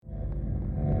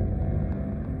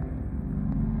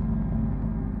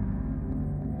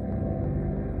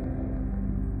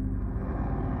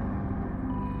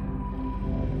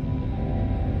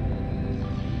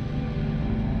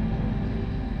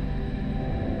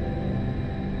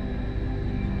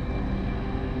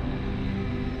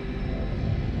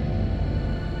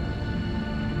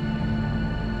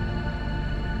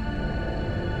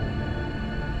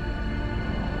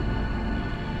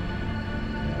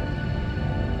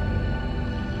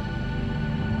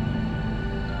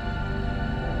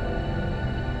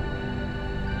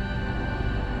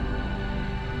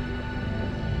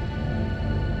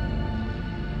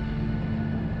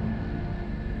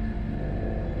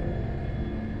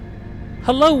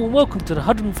Hello and welcome to the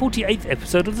 148th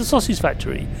episode of The Sausage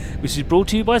Factory, which is brought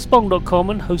to you by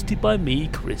Spong.com and hosted by me,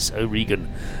 Chris O'Regan.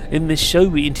 In this show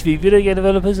we interview video game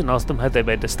developers and ask them how they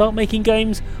made to start making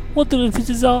games, what their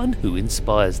influences are and who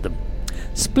inspires them.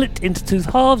 Split into two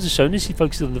halves, the show initially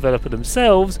focuses on the developer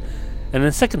themselves, and in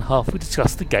the second half we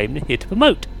discuss the game they're here to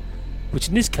promote, which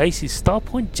in this case is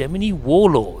Starpoint Gemini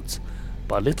Warlords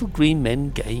by Little Green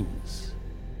Men Games.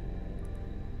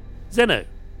 Zeno.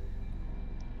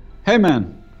 Hey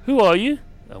man. Who are you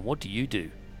and what do you do?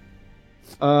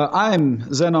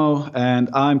 I'm Zeno and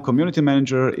I'm community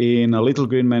manager in Little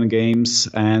Green Men Games,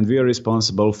 and we are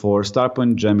responsible for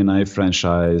Starpoint Gemini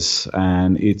franchise,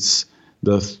 and it's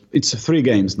 3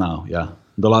 games now. Yeah,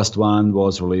 the last one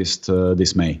was released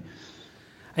this May.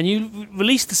 And you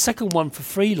released the second one for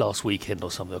free last weekend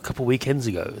or something, a couple of weekends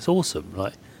ago. It's awesome,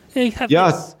 right? Yeah, you have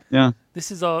this. Yeah.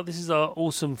 This is our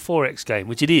awesome 4X game,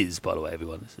 which it is, by the way,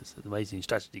 everyone. This is an amazing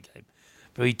strategy game.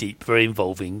 Very deep, very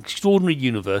involving, extraordinary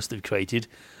universe they've created,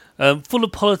 full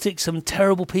of politics and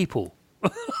terrible people.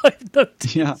 I've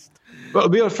noticed. Yeah. Well,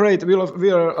 we are afraid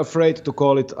to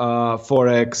call it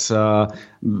 4X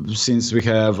since we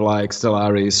have like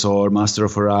Stellaris or Master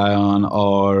of Orion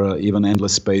or even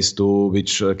Endless Space 2,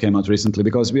 which came out recently,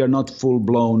 because we are not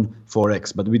full-blown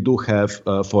 4X, but we do have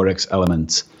 4X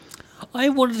elements. I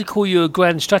wanted to call you a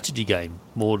grand strategy game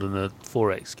more than a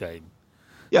 4X game.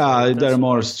 Yeah, so there are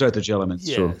more strategy elements,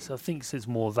 yes, true. Yes, I think it's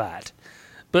more that.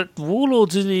 But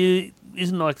Warlords isn't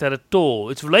like that at all.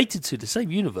 It's related to the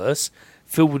same universe,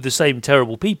 filled with the same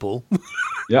terrible people.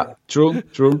 Yeah, true.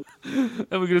 And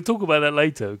we're going to talk about that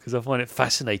later, because I find it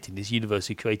fascinating, this universe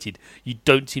you created. You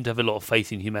don't seem to have a lot of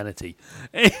faith in humanity.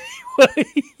 Anyway.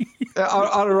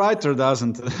 Our writer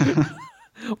doesn't.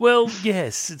 Well,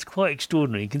 yes, it's quite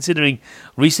extraordinary. Considering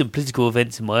recent political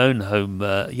events in my own home,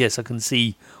 yes, I can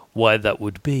see why that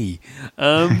would be.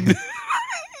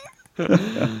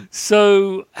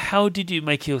 So, how did you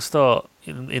make your start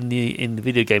in the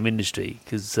video game industry?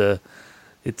 Because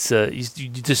you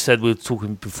just said we were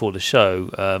talking before the show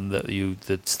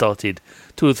that started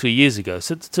 2 or 3 years ago.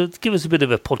 So give us a bit of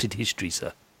a potted history,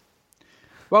 sir.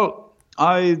 Well,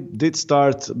 I did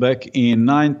start back in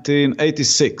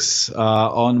 1986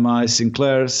 on my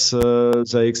Sinclair's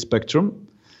ZX Spectrum.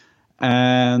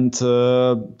 And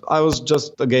I was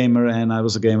just a gamer, and I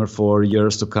was a gamer for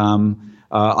years to come.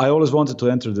 I always wanted to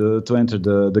enter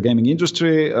the gaming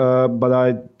industry, but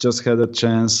I just had a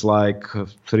chance like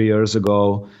 3 years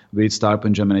ago with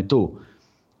Starpoint Gemini 2.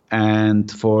 And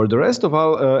for the rest of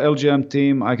our LGM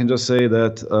team, I can just say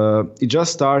that it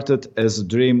just started as a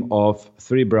dream of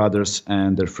 3 brothers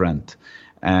and their friend.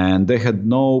 And they had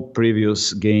no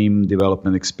previous game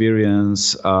development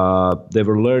experience. They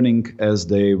were learning as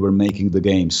they were making the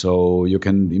game. So you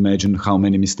can imagine how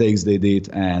many mistakes they did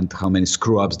and how many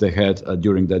screw-ups they had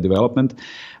during their development.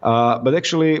 But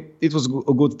actually, it was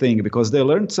a good thing, because they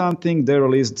learned something. They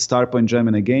released Starpoint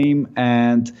Gemini game,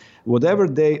 and whatever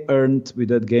they earned with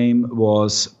that game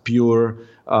was pure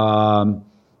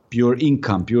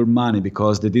income, pure money,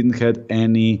 because they didn't have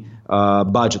any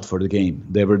budget for the game.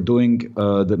 They were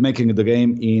making the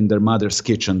game in their mother's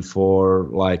kitchen for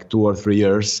like 2 or 3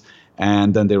 years,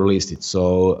 and then they released it.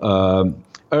 So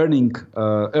earnings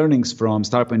from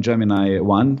Starpoint Gemini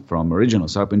 1, from original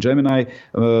Starpoint Gemini,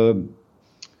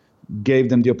 gave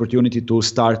them the opportunity to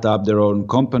start up their own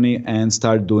company and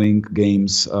start doing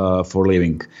games for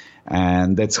living.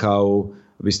 And that's how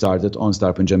we started on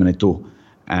Starpoint Gemini 2.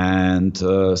 And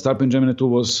Starpoint Gemini 2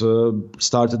 was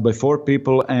started by 4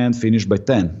 people and finished by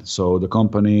 10. So the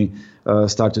company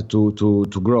started to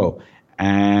grow.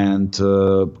 And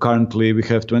currently we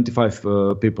have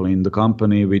 25 people in the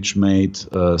company, which made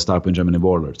Starpoint Gemini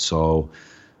Warlords. So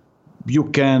you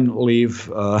can live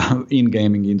in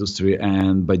gaming industry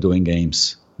and by doing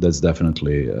games. That's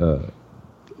definitely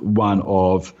one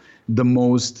of the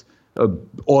most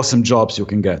awesome jobs you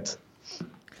can get.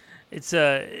 It's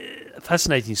a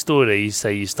fascinating story. You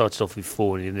say you started off with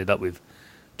 4 and you ended up with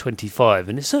 25,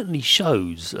 and it certainly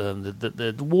shows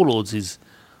that the Warlords is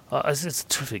it's a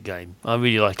terrific game. I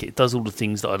really like it. It does all the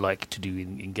things that I like to do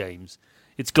in games.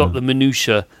 It's got the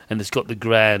minutiae and it's got the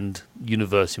grand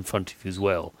universe in front of you as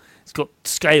well. It's got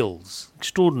scales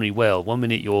extraordinarily well. 1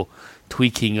 minute you're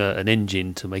tweaking an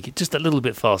engine to make it just a little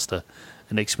bit faster,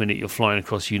 and next minute you're flying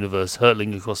across the universe,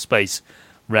 hurtling across space,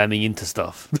 ramming into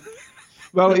stuff.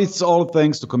 Well, it's all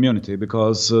thanks to community,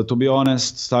 because to be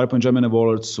honest, Starpoint Gemini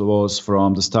Warlords was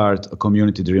from the start a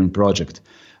community-driven project.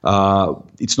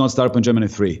 it's not Starpoint Gemini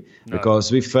 3,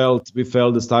 because we felt that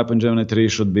Starpoint Gemini 3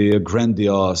 should be a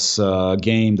grandiose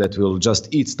game that will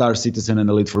just eat Star Citizen and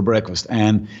Elite for breakfast,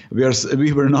 and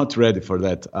we were not ready for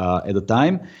that at the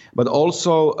time. But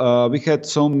also we had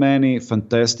so many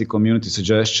fantastic community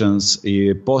suggestions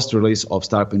post-release of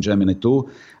Starpoint Gemini 2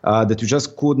 that we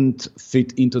just couldn't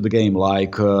fit into the game.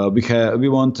 Like we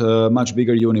want a much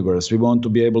bigger universe. We want to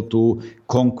be able to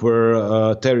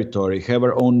conquer territory, have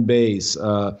our own base.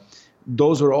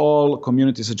 Those are all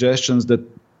community suggestions that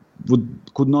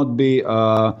could not be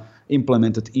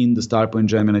implemented in the Starpoint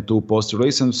Gemini 2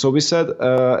 post-release. And so we said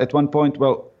at one point,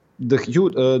 well,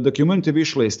 the community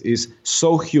wish list is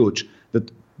so huge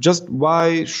that just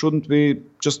why shouldn't we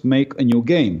just make a new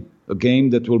game? A game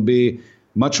that will be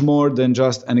much more than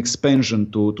just an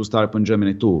expansion to Starpoint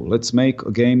Gemini 2. Let's make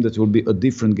a game that will be a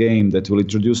different game, that will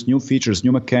introduce new features,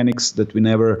 new mechanics that we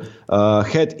never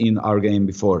had in our game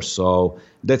before. So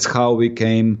that's how we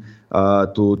came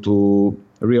to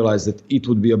realize that it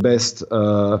would be a best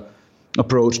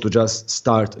approach to just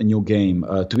start a new game,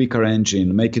 tweak our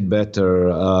engine, make it better,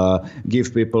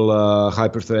 give people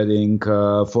hyperthreading,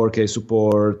 4K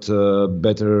support,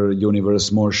 better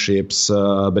universe, more ships,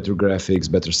 better graphics,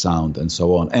 better sound, and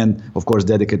so on. And of course,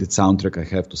 dedicated soundtrack. I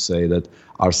have to say that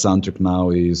our soundtrack now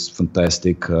is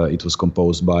fantastic. It was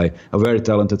composed by a very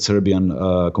talented Serbian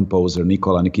composer,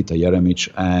 Nikita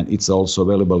Jeremic, and it's also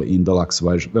available in deluxe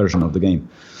version of the game.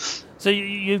 So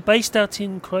you're based out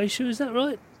in Croatia, is that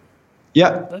right?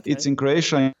 Yeah, okay. It's in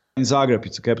Croatia, in Zagreb.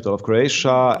 It's the capital of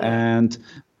Croatia, and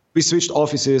we switched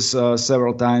offices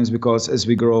several times because as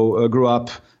we grew up,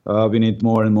 we need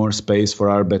more and more space for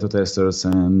our beta testers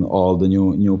and all the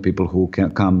new people who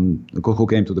came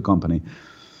to the company.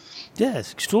 Yeah,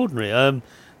 it's extraordinary.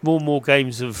 More and more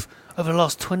games of over the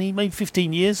last 20, maybe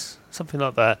 15 years, something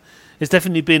like that. It's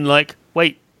definitely been like,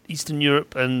 Eastern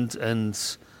Europe and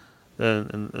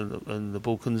the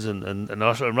Balkans and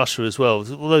Russia as well.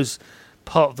 All those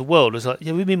part of the world is like,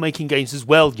 we've been making games as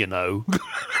well,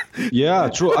 Yeah,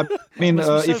 true. I mean,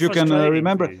 if you can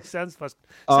remember, sounds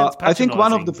I think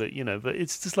one of the, but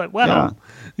it's just like, wow,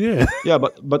 yeah.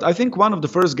 But I think one of the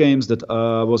first games that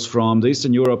was from the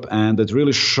Eastern Europe and that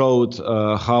really showed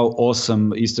how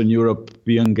awesome Eastern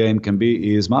European game can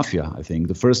be is Mafia. I think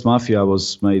the first Mafia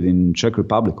was made in Czech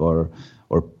Republic or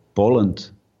Poland.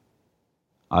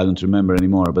 I don't remember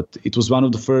anymore, but it was one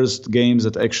of the first games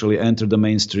that actually entered the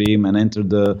mainstream and entered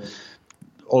the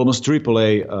almost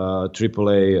AAA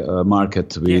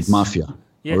market with Mafia,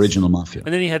 original Mafia.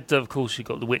 And then of course, you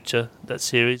got The Witcher, that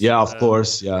series. Yeah, of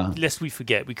course, yeah. Lest we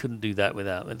forget, we couldn't do that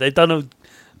without. They've done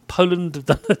Poland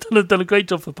have done a great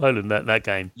job for Poland that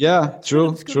game. Yeah,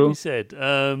 true. We said.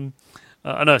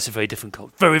 I know it's a very different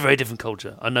culture, very, very different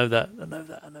culture. I know that.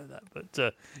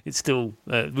 But it's still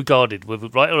regarded, whether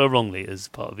right or wrongly, as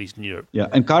part of Eastern Europe. Yeah,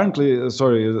 and currently,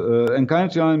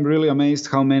 I'm really amazed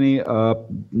how many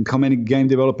game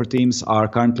developer teams are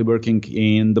currently working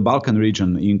in the Balkan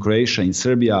region, in Croatia, in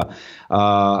Serbia.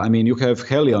 I mean, you have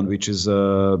Helion, which is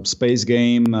a space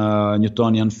game,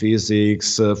 Newtonian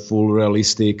physics, full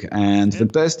realistic, and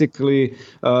fantastic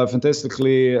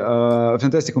community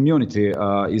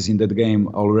is in that game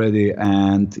already,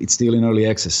 and it's still in early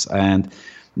access. And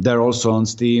they're also on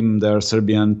Steam. They're a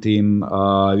Serbian team.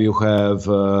 You have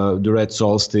the Red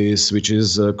Solstice, which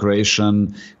is a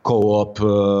Croatian co-op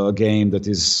game that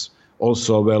is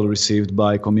also well received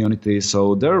by community.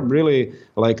 So there are really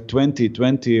like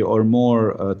 20 or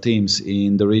more teams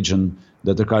in the region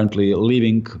that are currently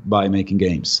living by making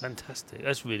games. Fantastic.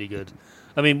 That's really good.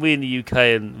 I mean, we in the UK,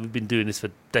 and we've been doing this for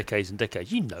decades and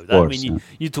decades. You know that. Course, I mean,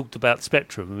 you talked about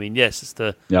Spectrum. I mean, yes, it's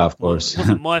the... Yeah, of course. It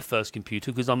wasn't my first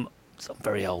computer because I'm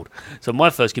very old. So my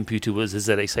first computer was a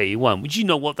ZX81, which you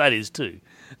know what that is too.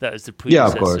 That is the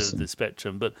predecessor of the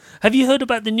Spectrum. But have you heard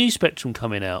about the new Spectrum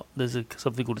coming out? There's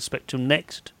something called a Spectrum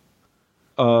Next.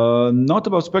 Not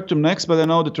about Spectrum Next, but I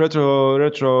know that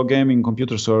Retro Gaming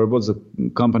Computers, or what's the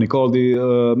company called,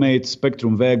 made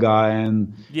Spectrum Vega,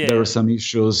 and there are some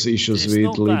issues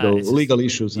with legal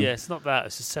issues. Yeah, it's not that.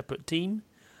 It's a separate team.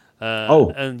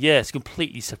 And it's a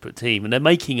completely separate team, and they're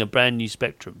making a brand new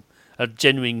Spectrum, a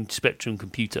genuine Spectrum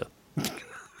computer.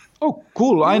 Oh,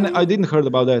 cool! I didn't heard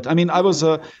about that. I mean, I was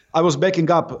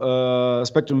backing up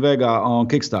Spectrum Vega on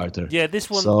Kickstarter. Yeah, this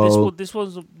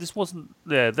wasn't.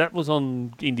 Yeah, that was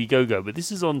on Indiegogo, but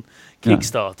this is on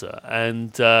Kickstarter,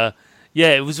 and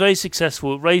it was very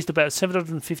successful. It raised about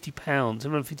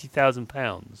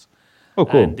 £750,000. Oh,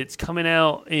 cool! And it's coming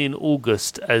out in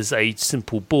August as a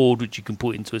simple board, which you can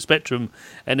put into a Spectrum,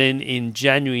 and then in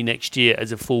January next year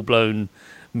as a full-blown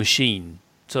machine.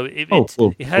 So it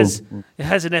Cool. it has an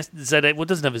Z8. Well, it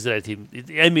doesn't have a Z80. It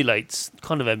emulates,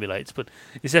 kind of emulates, but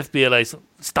it's FBLA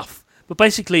stuff. But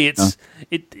basically, it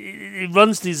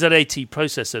runs the Z80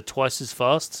 processor twice as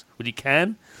fast, what it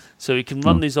can, so it can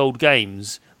run these old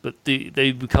games, but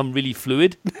they become really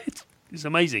fluid. It's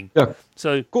amazing. Yeah.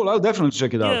 So cool. I'll definitely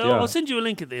check it out. Yeah. I'll send you a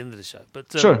link at the end of the show. But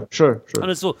Sure.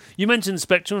 And I thought you mentioned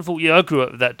Spectrum. I thought, I grew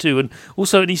up with that too. And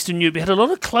also in Eastern Europe, you had a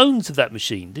lot of clones of that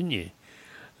machine, didn't you?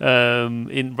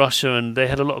 In Russia, and they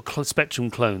had a lot of Spectrum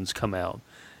clones come out.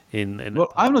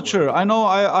 Well, I'm not sure. I know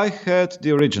I had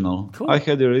the original. Cool. I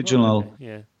had the original. Oh,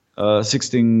 okay.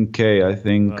 16K, I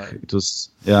think it was.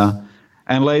 Yeah.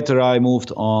 And later I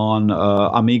moved on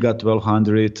Amiga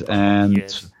 1200 and.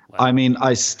 Yes. Wow. I mean,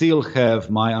 I still have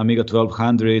my Amiga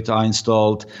 1200. I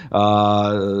installed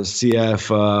CF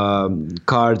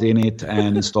card in it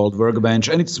and installed Workbench,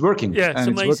 and it's working. Yeah, it's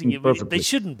amazing. It's working perfectly. They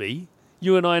shouldn't be.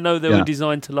 You and I know they were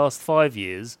designed to last 5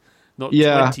 years, not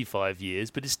 25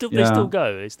 years, but they still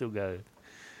go. They still go.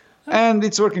 And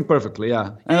it's working perfectly,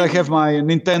 yeah. And I have my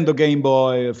Nintendo Game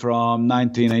Boy from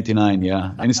 1989,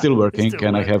 and it's still working.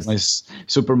 And I have my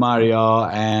Super Mario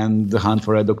and The Hunt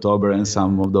for Red October and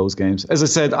some of those games. As I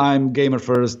said, I'm gamer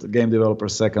first, game developer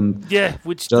second. Yeah,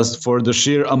 for the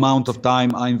sheer amount of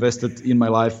time I invested in my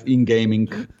life in gaming.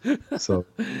 So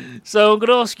I'm going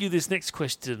to ask you this next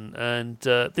question, and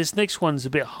this next one's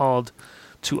a bit hard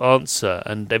to answer,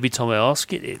 and every time I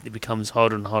ask it, it becomes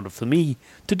harder and harder for me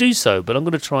to do so, but I'm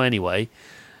going to try anyway.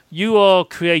 You are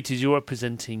creators, you're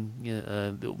representing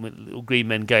Little Green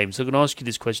Men Games, so I'm going to ask you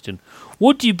this question.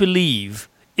 What do you believe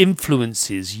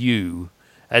influences you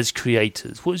as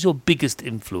creators? What is your biggest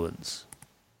influence?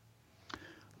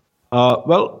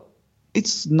 Well,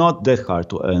 it's not that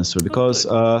hard to answer because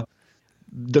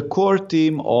the core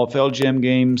team of LGM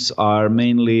Games are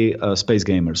mainly space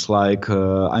gamers. Like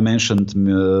I mentioned,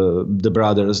 the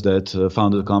brothers that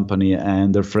founded the company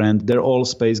and their friend, they're all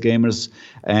space gamers,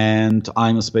 and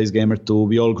I'm a space gamer too.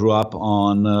 We all grew up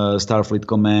on Starfleet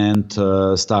Command,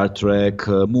 Star Trek,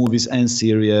 movies and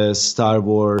series, Star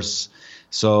Wars.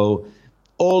 So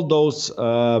all those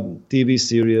TV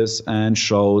series and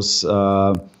shows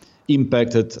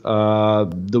impacted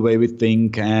the way we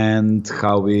think and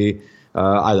how we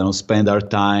spend our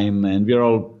time, and we're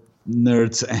all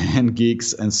nerds and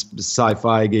geeks and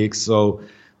sci-fi geeks. So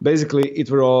basically, it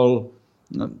were all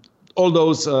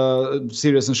those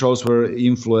series and shows were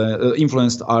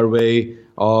influenced our way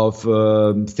of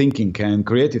thinking and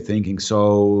creative thinking.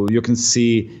 So you can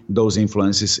see those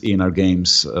influences in our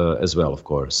games as well, of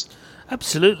course.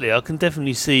 Absolutely, I can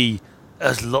definitely see.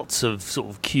 There's lots of sort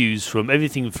of cues from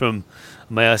everything from,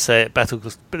 may I say it, but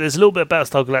there's a little bit about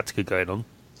Battlestar Galactica going on.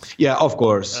 Yeah, of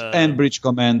course. And Bridge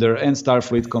Commander and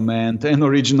Starfleet Command and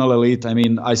Original Elite. I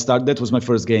mean, that was my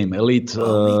first game. Elite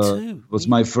was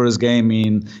my first game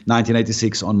in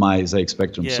 1986 on my ZX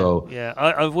Spectrum.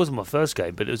 Yeah, it wasn't my first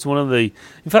game, but it was one of the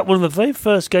very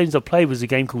first games I played was a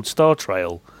game called Star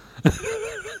Trail.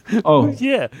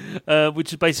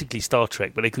 Which is basically Star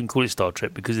Trek, but they couldn't call it Star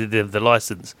Trek because they didn't have the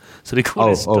license, so they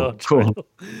called it Star Trek. Cool.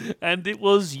 And it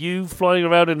was you flying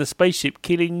around in a spaceship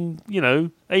killing,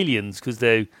 aliens because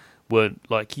they weren't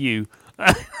like you.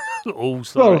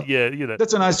 Also,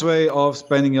 that's a nice way of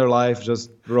spending your life,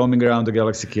 just roaming around the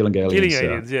galaxy, killing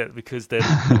aliens. Because they're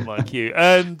not like you.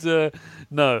 And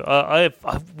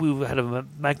we had a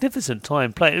magnificent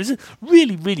time playing. It was a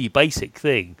really, really basic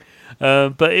thing.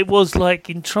 But it was like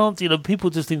entrancing, people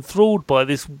just enthralled by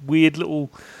this weird little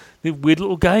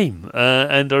game.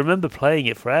 And I remember playing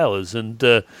it for hours. And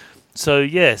there's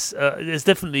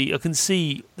definitely, I can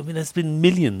see, there's been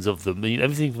millions of them.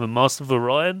 Everything from Master of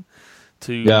Orion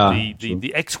to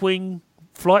the X-Wing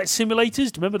flight simulators. Do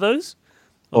you remember those?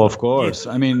 Oh, of course.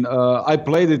 Yeah. I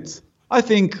played it, I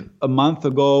think, a month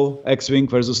ago, X-Wing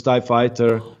versus TIE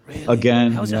Fighter. Oh, really?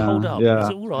 Again. How does it hold up? Yeah. Is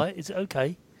it all right? Is it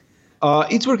okay?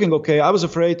 It's working okay. I was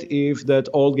afraid if that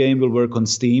old game will work on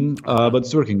Steam, but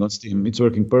it's working on Steam. It's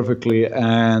working perfectly,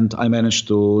 and I managed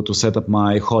to set up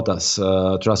my HOTAS,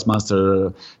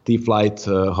 Trustmaster T-Flight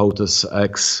HOTAS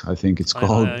X, I think it's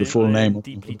called, the full name. I'm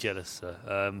deeply jealous, sir.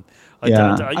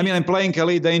 I'm playing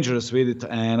Elite Dangerous with it,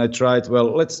 and I tried,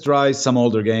 let's try some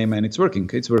older game, and it's working.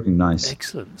 It's working nice.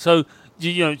 Excellent. So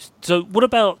what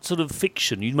about sort of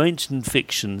fiction? You mentioned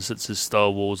fiction such as Star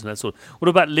Wars and that sort of. What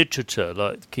about literature?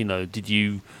 Like, did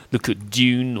you look at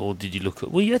Dune, or did you look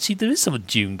at? Well, actually, there is some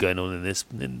Dune going on in this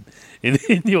in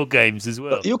your games as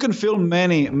well. You can film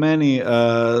many.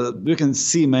 You can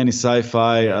see many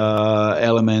sci-fi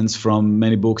elements from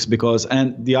many books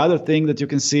and the other thing that you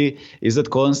can see is that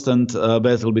constant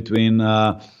battle between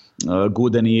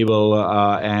Good and Evil,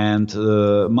 and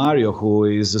Mario, who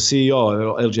is the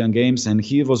CEO of LGN Games, and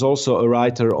he was also a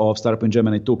writer of Starpoint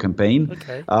Gemini 2 campaign.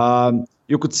 Okay.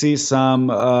 You could see some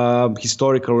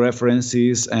historical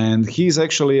references, and he's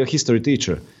actually a history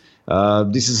teacher.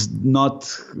 He's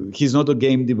not a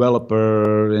game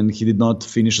developer, and he did not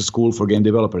finish a school for game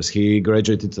developers. He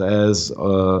graduated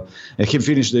he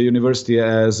finished the university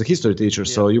as a history teacher.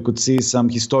 Yeah. So you could see some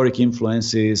historic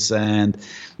influences, and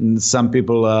some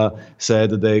people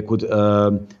said that they could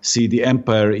see the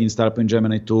Empire in Starpoint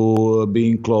Gemini 2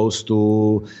 being close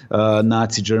to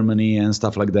Nazi Germany and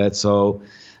stuff like that. So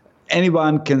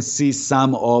anyone can see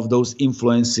some of those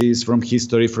influences from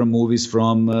history, from movies,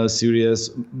 from series,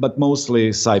 but mostly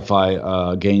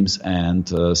sci-fi games and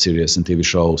series and TV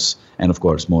shows, and of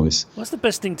course movies. What's the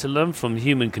best thing to learn from the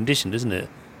human condition, isn't it?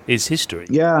 Is history.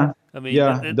 Yeah. I mean,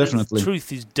 definitely.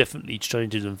 Truth is definitely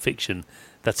stranger than fiction.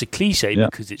 That's a cliche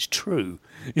because it's true.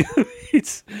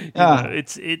 It's I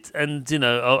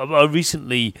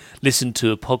recently listened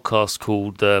to a podcast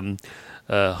called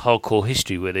Hardcore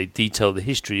History, where they detail the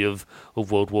history of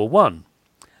World War One,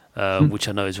 which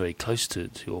I know is very close to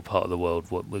your part of the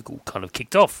world. What we all kind of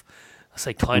kicked off. I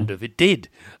say kind of, it did.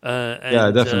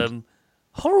 Definitely.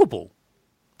 Horrible.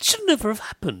 Should never have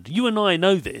happened. You and I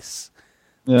know this.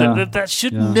 Yeah. That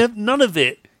should none of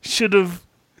it should have.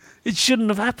 It shouldn't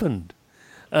have happened.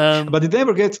 But it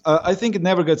never gets. I think it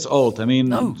never gets old. I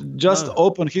mean,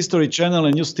 open History Channel,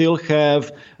 and you still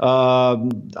have,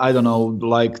 I don't know,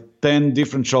 like 10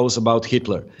 different shows about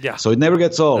Hitler. Yeah. So it never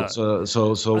gets old. No.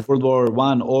 So World War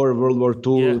One or World War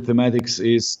Two thematics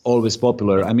is always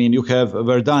popular. I mean, you have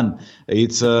Verdun.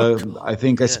 It's I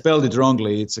think I spelled it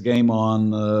wrongly. It's a game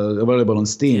on available on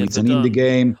Steam. Yeah, it's Verdun. An indie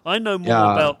game. I know more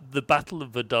about the Battle of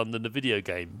Verdun than the video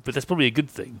game, but that's probably a good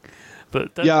thing.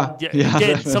 But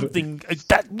again, something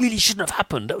that really shouldn't have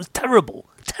happened. That was terrible.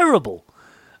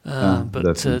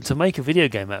 But to make a video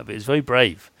game out of it is very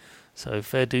brave. So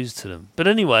fair dues to them. But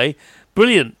anyway,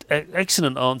 brilliant,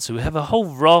 excellent answer. We have a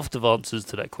whole raft of answers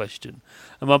to that question.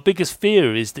 And my biggest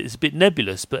fear is that it's a bit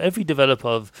nebulous, but every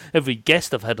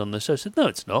guest I've had on the show said, no,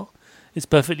 it's not. It's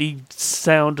perfectly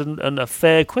sound and a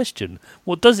fair question.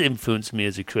 What does influence me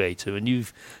as a creator? And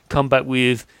you've come back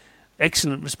with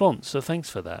excellent response, so thanks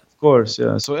for that. Of course,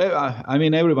 yeah. So I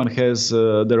mean, everyone has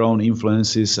their own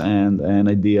influences and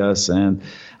ideas, and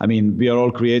I mean, we are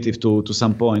all creative to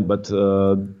some point, but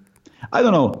I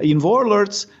don't know. In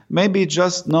Warlords, maybe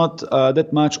just not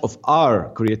that much of our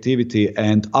creativity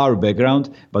and our background,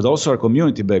 but also our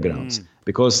community backgrounds.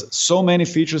 Because so many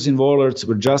features in Warlords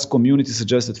were just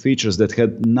community-suggested features that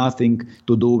had nothing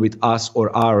to do with us or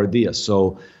our ideas.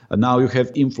 So now you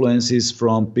have influences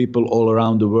from people all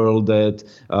around the world that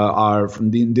are from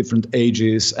different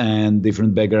ages and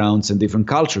different backgrounds and different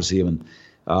cultures even.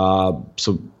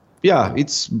 Yeah,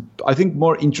 it's, I think,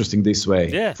 more interesting this way.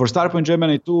 Yeah. For Starpoint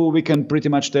Gemini 2, we can pretty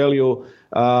much tell you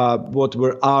what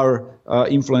were our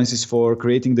influences for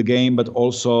creating the game, but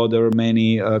also there were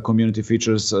many community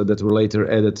features that were later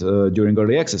added during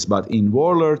early access. But in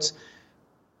Warlords,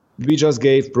 we just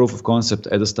gave proof of concept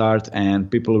at the start, and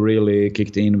people really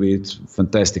kicked in with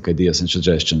fantastic ideas and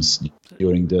suggestions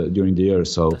during the year.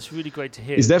 So that's really great to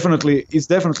hear. It's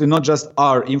definitely not just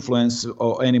our influence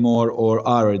anymore or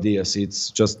our ideas.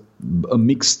 It's just a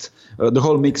mixed, the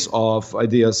whole mix of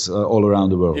ideas all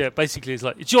around the world. Yeah, basically, it's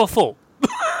like it's your fault.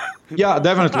 Yeah,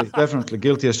 definitely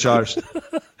guilty as charged.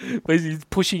 Basically,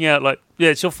 pushing out like, yeah,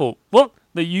 it's your fault. What?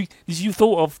 No, you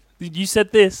thought of. You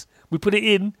said this. We put it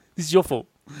in. This is your fault.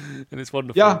 And it's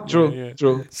wonderful. Yeah,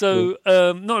 true. So,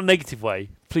 not a negative way.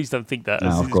 Please don't think that.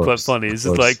 No, it's quite funny. It's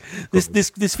just like,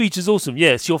 this feature's awesome.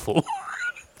 Yeah, it's your fault.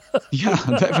 Yeah,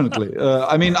 definitely.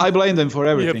 I mean, I blame them for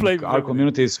everything. Yeah, our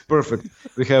community is perfect.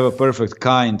 We have a perfect,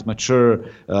 kind, mature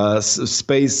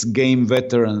space game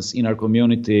veterans in our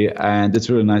community, and it's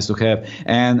really nice to have.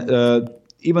 And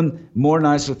even more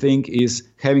nicer thing is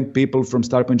having people from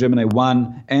Starpoint Gemini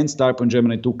 1 and Starpoint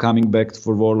Gemini 2 coming back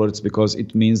for Warlords, because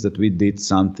it means that we did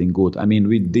something good. I mean,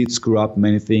 we did screw up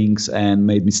many things and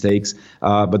made mistakes,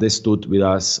 but they stood with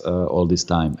us all this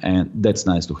time, and that's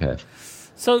nice to have.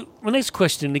 So my next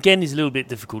question, again, is a little bit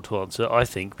difficult to answer, I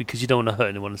think, because you don't want to hurt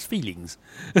anyone's feelings.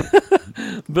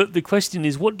 But the question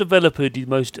is, what developer do you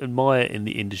most admire in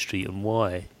the industry, and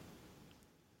why?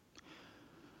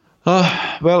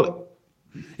 Well,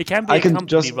 it can be a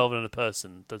company rather than a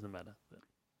person. Doesn't matter.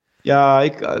 Yeah,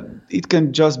 it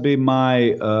can just be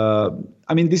my.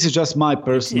 I mean, this is just my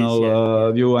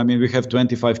personal view. I mean, we have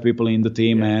 25 people in the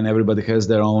team, and everybody has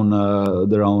their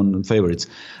own favorites.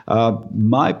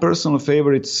 My personal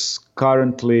favorites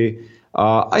currently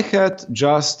I had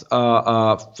just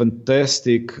a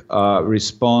fantastic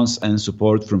response and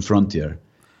support from Frontier.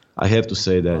 I have to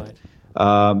say that. Right.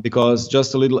 Because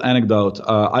just a little anecdote,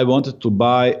 I wanted to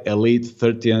buy Elite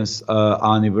 30th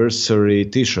anniversary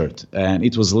T-shirt, and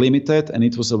it was limited, and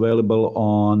it was available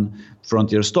on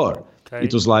Frontier Store. Okay.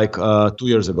 It was like 2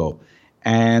 years ago,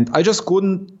 and I just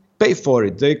couldn't pay for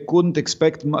it. They couldn't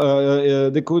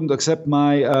they couldn't accept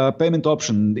my payment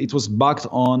option. It was bugged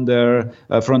on their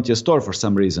Frontier store for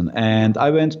some reason. And I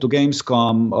went to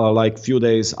Gamescom like few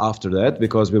days after that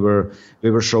because we were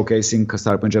showcasing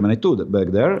Starpoint Gemini 2 back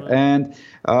there. And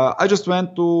I just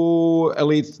went to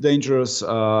Elite Dangerous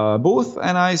booth,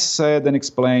 and I said and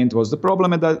explained what's the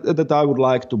problem, and that I would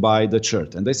like to buy the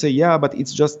shirt. And they say, yeah, but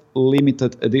it's just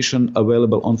limited edition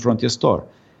available on Frontier store.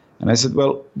 And I said,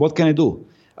 well, what can I do?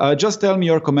 Just tell me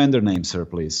your commander name, sir,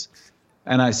 please.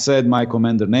 And I said my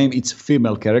commander name. It's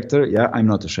female character. Yeah, I'm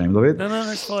not ashamed of it. No,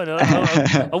 that's fine.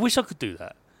 I wish I could do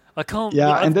that. I can't.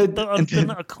 Yeah,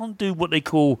 I can't do what they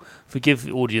call. Forgive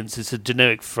the audience. It's a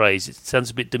generic phrase. It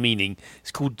sounds a bit demeaning.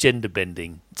 It's called gender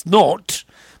bending. It's not,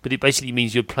 but it basically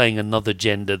means you're playing another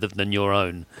gender than your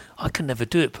own. I can never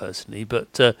do it personally,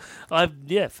 but fair. I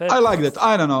like that.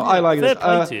 I don't know. Yeah, I like fair that.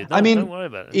 play to you. Don't worry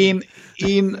about it.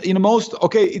 In most,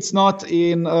 okay, it's not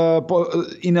in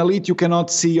Elite. You cannot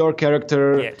see your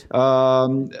character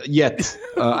yet.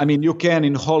 You can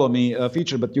in Hollow Me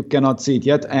feature, but you cannot see it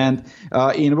yet. And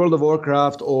in World of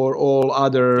Warcraft or all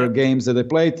other games that I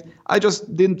played, I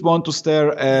just didn't want to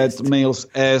stare at males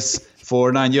as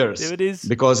for 9 years. There it is.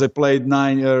 Because I played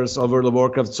 9 years of World of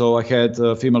Warcraft, so I had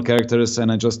female characters,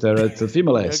 and I just stared at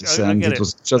female asses, and it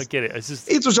was just. I get it.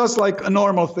 It was just like a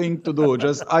normal thing to do.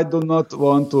 Just I do not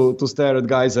want to stare at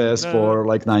guys' ass for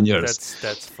like 9 years.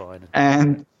 That's fine.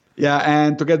 And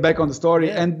to get back on the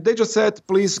story, and they just said,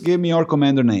 please give me your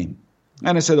commander name.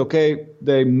 And I said, okay,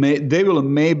 they will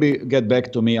maybe get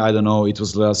back to me. I don't know. It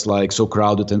was just like so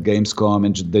crowded at Gamescom,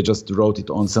 and they just wrote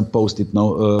it on some post-it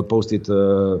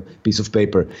piece of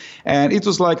paper. And it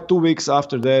was like 2 weeks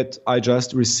after that, I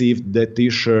just received that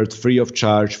T-shirt free of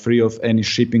charge, free of any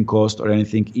shipping cost or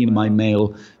anything in my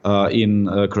mail in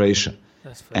Croatia.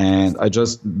 And I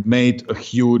just made a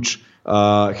huge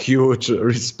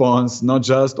response, not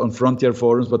just on Frontier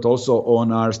forums, but also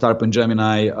on our Starpoint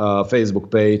Gemini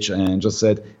Facebook page, and just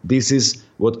said, this is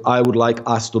what I would like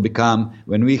us to become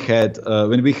when we have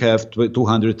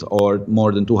 200 or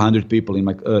more than 200 people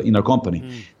in our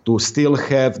company, to still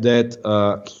have that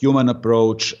human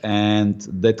approach and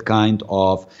that kind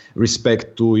of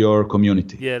respect to your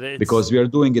community. Because we are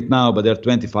doing it now, but there are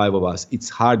 25 of us. It's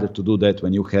harder to do that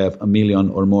when you have 1 million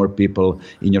or more people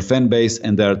in your fan base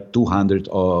and there are 200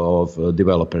 of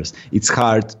developers. It's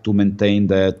hard to maintain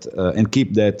that and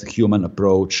keep that human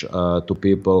approach to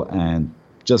people and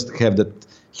just have that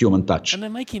human touch. And they're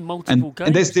making multiple games.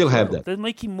 And they still have that. They're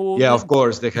making more. Yeah, of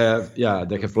course. They have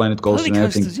Planet Coaster and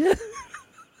everything.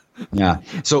 Yeah.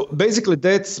 So basically,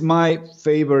 that's my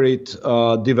favorite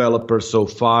developer so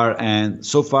far. And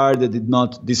so far, they did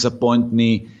not disappoint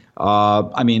me. They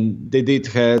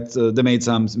made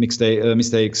some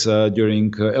mistakes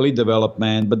during Elite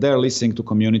development, but they're listening to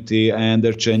community and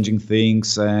they're changing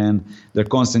things and they're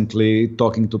constantly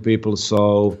talking to people.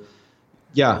 So,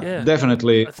 yeah,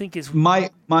 definitely. I think it's my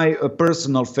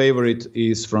personal favorite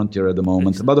is Frontier at the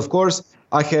moment. Excellent. But of course,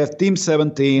 I have Team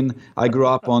 17. I grew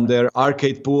up on their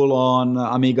arcade pool on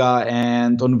Amiga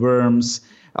and on Worms.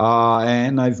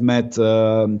 And I've met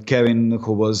Kevin,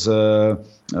 who was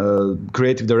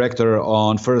creative director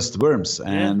on first Worms,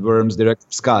 and Worms director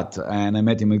Scott. And I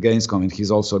met him at Gamescom, and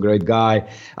he's also a great guy.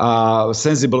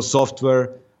 Sensible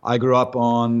Software. I grew up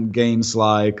on games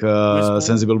like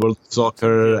Sensible World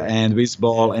Soccer and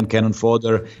Whizball and Cannon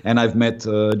Fodder, and I've met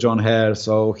John Hare,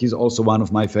 so he's also one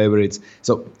of my favorites.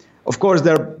 So, of course,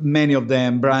 there are many of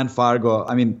them. Brian Fargo,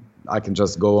 I can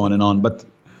just go on and on, but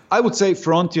I would say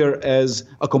Frontier as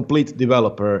a complete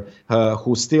developer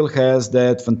who still has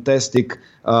that fantastic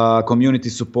community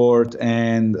support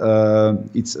and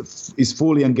is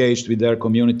fully engaged with their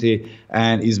community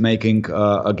and is making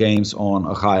games on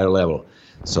a higher level.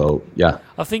 So, yeah.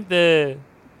 I think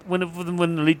when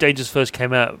Elite Dangerous first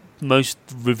came out, most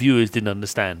reviewers didn't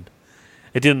understand.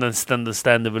 They didn't understand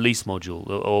the release module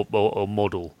or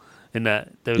model, in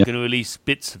that they were going to release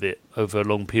bits of it over a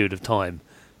long period of time.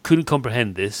 Couldn't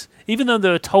comprehend this, even though they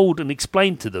were told and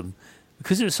explained to them,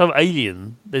 because it was so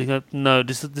alien. They go, no,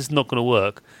 this is not going to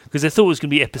work, because they thought it was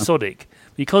going to be episodic.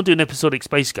 But you can't do an episodic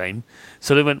space game,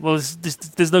 so they went, well,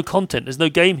 there's no content, there's no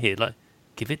game here. Like,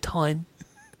 give it time.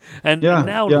 And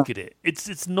now look at it.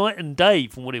 It's night and day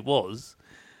from what it was.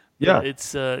 Yeah.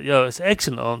 It's it's an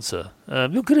excellent answer.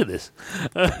 You're good at this.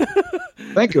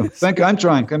 Thank you. I'm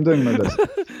trying. I'm doing my best.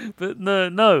 But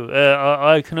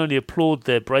I can only applaud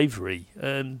their bravery,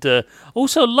 and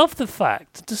also love the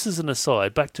fact, just as an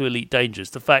aside, back to Elite Dangerous,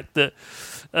 the fact that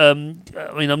I'm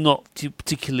not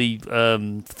particularly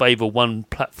favour one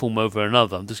platform over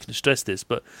another. I'm just going to stress this,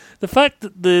 but the fact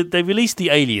that they released the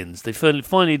aliens, they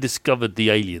finally discovered the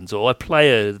aliens, or a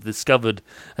player discovered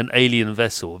an alien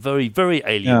vessel, a very, very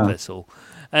alien vessel,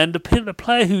 and the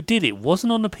player who did it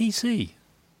wasn't on the PC.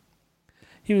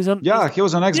 He was on. Yeah, he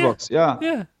was on Xbox.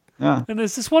 Yeah. And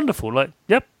it's just wonderful. Like,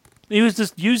 he was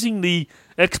just using the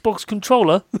Xbox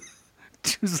controller.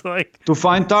 Just like to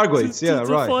find Targoids, to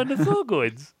find the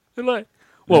Targoids. They're like,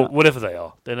 whatever they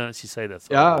are. They don't actually say that.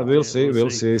 We'll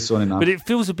see soon enough. But it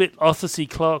feels a bit Arthur C.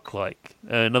 Clarke-like.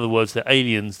 In other words, they're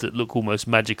aliens that look almost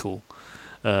magical.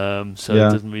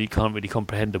 It can't really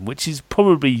comprehend them, which is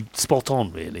probably spot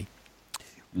on, really.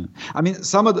 I mean,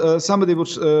 somebody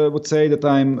would say that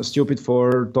I'm stupid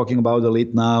for talking about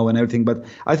Elite now and everything, but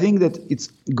I think that it's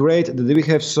great that we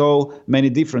have so many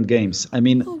different games. I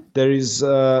mean, there is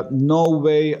no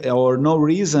way or no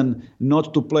reason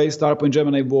not to play Starpoint,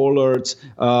 Gemini, Warlords,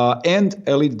 and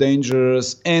Elite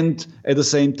Dangerous, and at the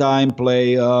same time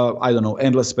play,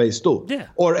 Endless Space 2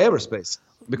 or Everspace.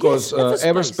 Because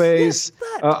Everspace,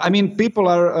 I mean, people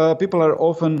are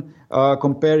often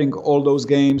comparing all those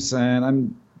games,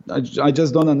 and I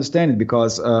just don't understand it,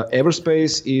 because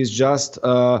Everspace is just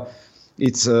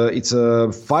it's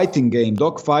a fighting game,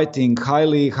 dog fighting,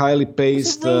 highly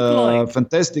paced,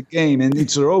 fantastic game, and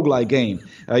it's a roguelike game.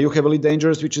 You have Elite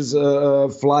Dangerous, which is a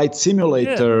flight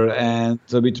simulator and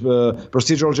with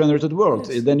procedural generated world.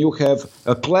 Yes. Then you have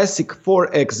a classic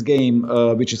 4X game,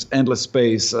 which is Endless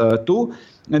Space 2.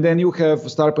 And then you have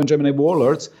Starpoint, Gemini,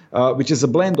 Warlords, which is a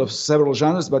blend of several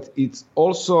genres, but it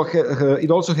also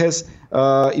has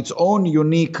its own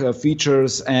unique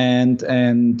features and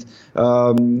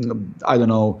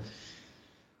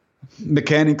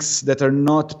mechanics that are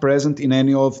not present in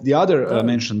any of the other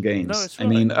mentioned games. No, that's right. I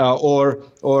mean,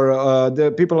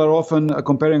 the people are often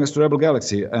comparing us to Rebel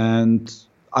Galaxy, and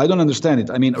I don't understand it.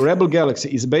 I mean, Rebel Galaxy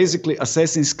is basically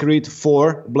Assassin's Creed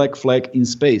 4 Black Flag in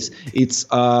space. It's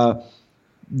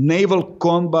naval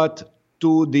combat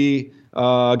to the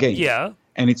game. Yeah.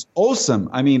 And it's awesome.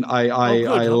 I mean, I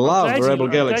love Rebel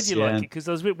Galaxy. I'm glad you like it, because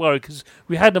I was a bit worried, because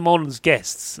we had them on as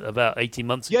guests about 18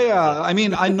 months ago. Yeah. I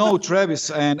mean, I know Travis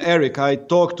and Eric. I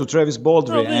talked to Travis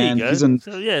Baldry, and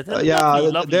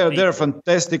they're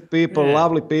fantastic people,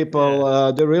 lovely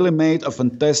people. They really made a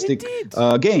fantastic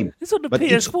game. It's on the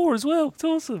PS4 as well. It's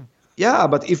awesome. Yeah,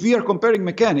 but if we are comparing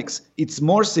mechanics, it's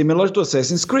more similar to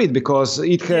Assassin's Creed, because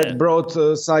it had broad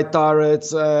side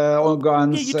turrets on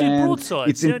guns, and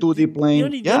it's in 2D plane.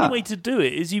 The only way to do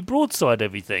it is you broadside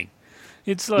everything.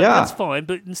 It's like, that's fine,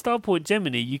 but in Starpoint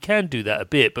Gemini, you can do that a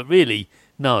bit, but really,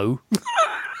 no.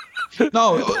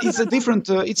 No, it's a different.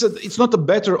 It's not a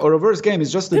better or a worse game. It's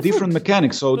just a different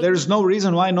mechanic. So there's no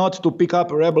reason why not to pick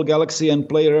up Rebel Galaxy and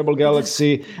play Rebel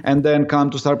Galaxy and then come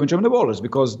to Starpoint Gemini Warlords,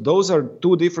 because those are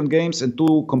two different games and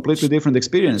two completely different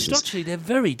experiences. Structurally, they're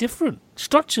very different.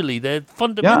 Structurally, they're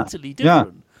fundamentally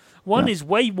different. One is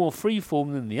way more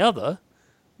freeform than the other.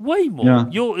 Way more.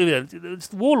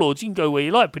 It's Warlords. You can go where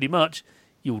you like, pretty much.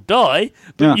 You'll die,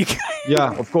 but you can.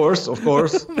 Yeah, of course.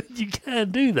 But you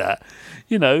can do that,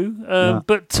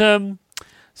 But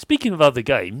speaking of other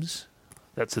games,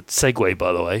 that's a segue,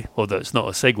 by the way. Although it's not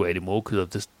a segue anymore, because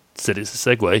I've just said it's a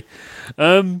segue.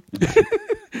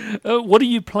 What are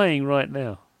you playing right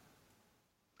now?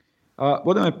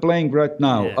 What am I playing right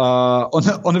now?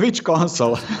 On which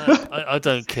console? I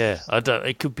don't care.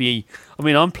 It could be. I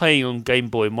mean, I'm playing on Game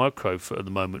Boy Micro at the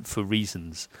moment for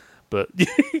reasons. But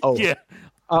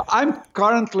I'm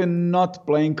currently not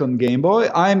playing on Game Boy.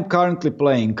 I'm currently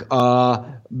playing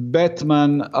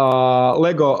Batman,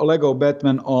 Lego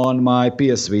Batman on my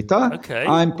PS Vita. Okay.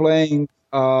 I'm playing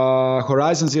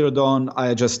Horizon Zero Dawn.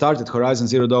 I just started Horizon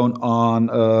Zero Dawn on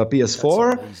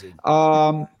PS4.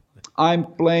 I'm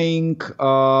playing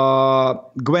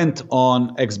Gwent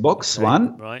on Xbox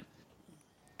One. Right.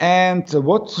 And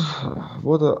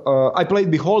I played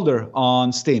Beholder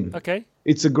on Steam. Okay.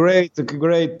 It's a great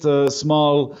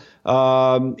small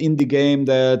indie game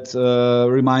that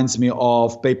reminds me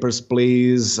of Papers,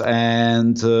 Please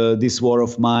and This War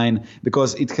of Mine,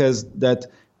 because it has that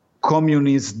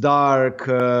communist dark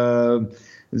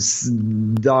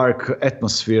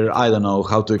atmosphere. I don't know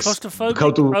how to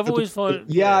claustrophobic. I've always found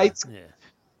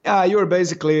you're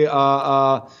basically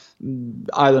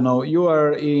I don't know, you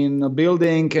are in a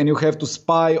building and you have to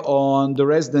spy on the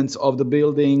residents of the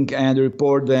building and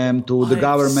report them to the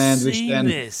government, which then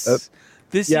this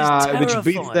is terrifying. which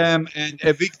beats them and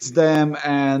evicts them.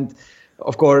 And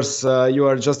of course, you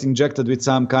are just injected with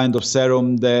some kind of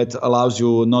serum that allows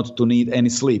you not to need any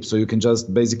sleep. So you can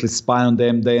just basically spy on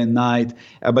them day and night,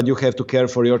 but you have to care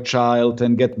for your child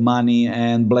and get money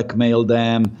and blackmail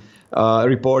them,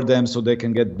 report them so they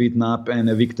can get beaten up and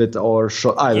evicted or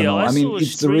shot. I don't know. I mean,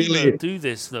 it's really do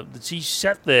this. She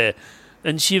sat there,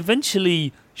 and she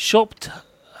eventually shopped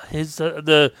his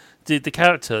the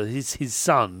character, his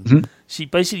son. Mm-hmm. She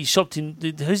basically shopped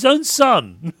his own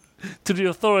son to the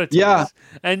authorities. Yeah.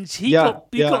 And he got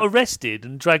arrested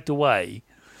and dragged away.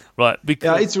 Right.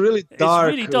 Because it's really dark.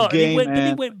 It's really dark. Game, then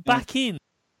he went back in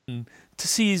to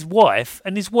see his wife,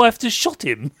 and his wife just shot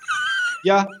him.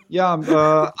 Yeah.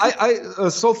 I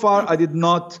so far I did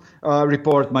not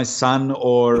report my son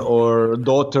or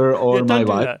daughter or my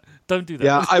wife. Don't do that.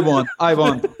 Yeah, I won't.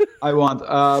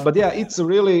 But yeah, it's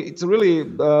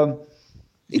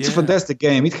a fantastic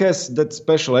game. It has that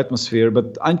special atmosphere.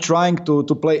 But I'm trying to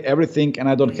play everything, and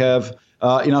I don't have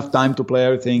enough time to play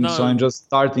everything. No. So I'm just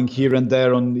starting here and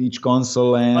there on each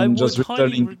console and just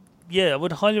returning. I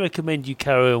would highly recommend you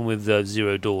carry on with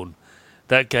Zero Dawn.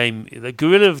 That game, the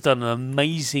Guerrilla have done an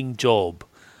amazing job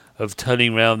of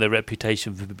turning around their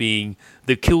reputation for being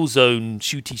the Killzone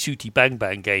shooty bang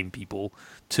bang game people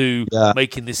to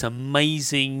making this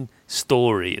amazing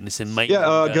story and this amazing.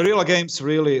 Guerrilla Games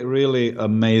really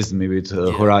amazed me with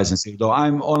Horizon Zero Dawn.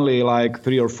 I'm only like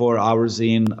 3 or 4 hours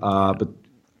in, but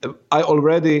I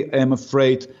already am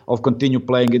afraid of continue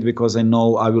playing it because I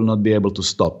know I will not be able to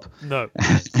stop. No.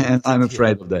 And I'm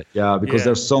afraid of that. Yeah, because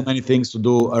there's so many things to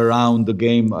do around the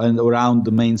game and around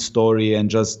the main story. And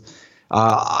just,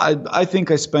 I think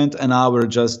I spent an hour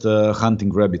just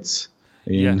hunting rabbits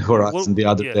in Horizon the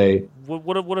other day.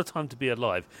 What a time to be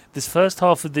alive. This first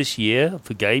half of this year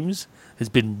for games has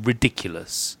been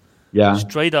ridiculous. Yeah.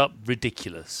 Straight up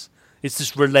ridiculous. It's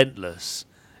just relentless.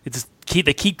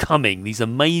 They keep coming, these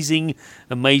amazing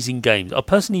games. I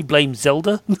personally blame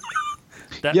Zelda.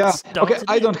 Okay,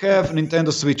 I don't have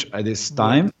Nintendo Switch at this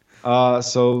time.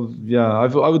 So, I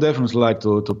would definitely like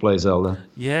to play Zelda.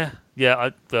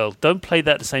 Don't play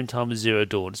that at the same time as Zero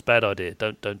Dawn. It's a bad idea.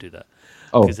 Don't do that.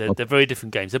 Because they're very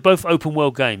different games. They're both open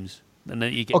world games. And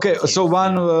then you get so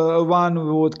one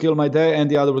would kill my day and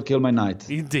the other would kill my night.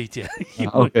 Indeed, yeah.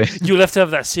 You'll have to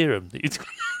have that serum.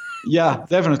 Yeah,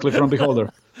 definitely from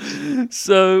Beholder.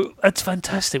 So that's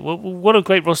fantastic. Well, what a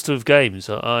great roster of games.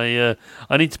 I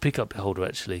need to pick up Beholder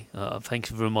actually.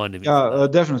 Thank you for reminding me. Yeah,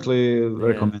 definitely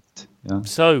recommend it. Yeah.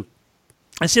 So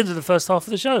that's the end of the first half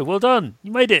of the show. Well done.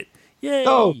 You made it. Yay.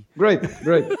 Oh, great.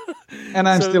 And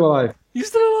I'm still alive. You're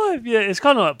still alive. Yeah, it's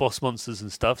kind of like boss monsters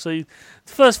and stuff. So the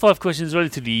first 5 questions are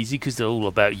relatively easy because they're all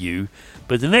about you.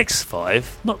 But the next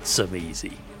 5, not so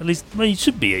easy. At least, it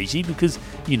should be easy because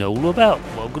you know all about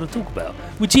what I'm going to talk about,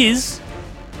 which is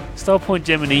Starpoint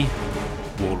Gemini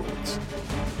Warlords.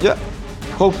 Yeah,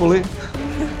 hopefully.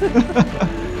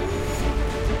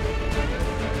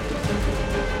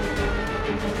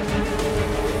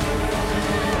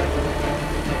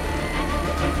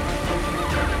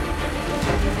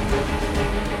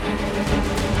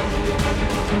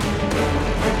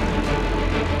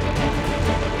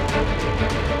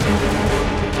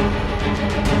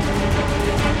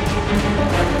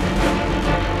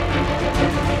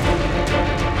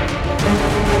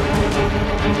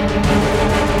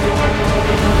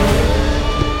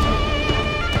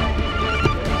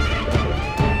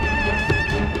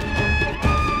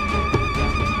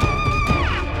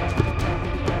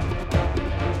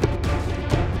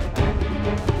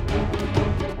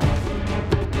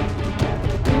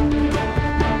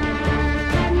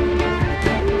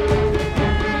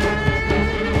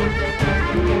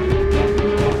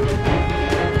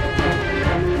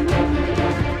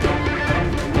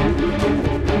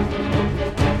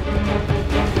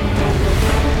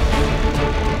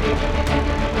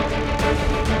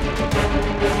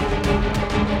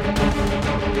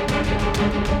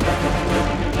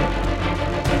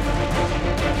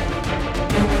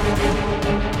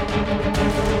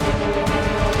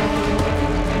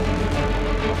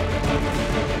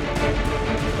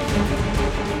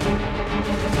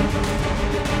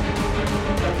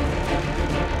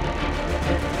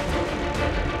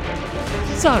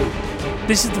 So,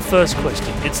 this is the first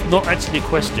question. It's not actually a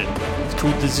question. It's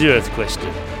called the 0th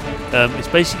question. It's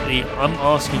basically, I'm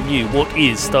asking you, what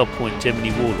is Starpoint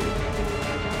Gemini Warlord?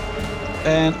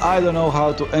 And I don't know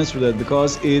how to answer that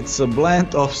because it's a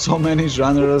blend of so many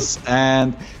genres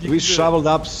and we shoveled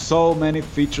up so many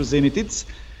features in it.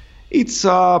 It's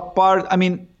a part, I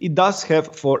mean, it does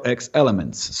have 4X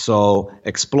elements. So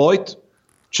exploit,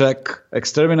 check.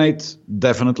 Exterminate,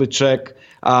 definitely check.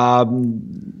 I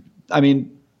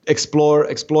mean, explore,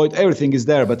 exploit, everything is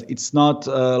there, but it's not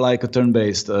like a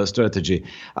turn-based strategy.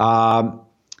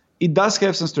 It does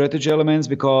have some strategy elements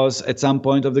because at some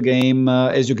point of the game,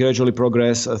 as you gradually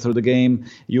progress through the game,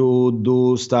 you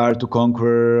do start to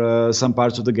conquer some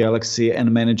parts of the galaxy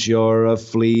and manage your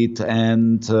fleet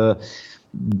and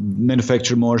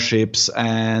manufacture more ships,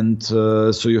 and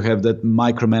so you have that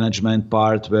micromanagement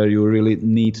part where you really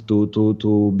need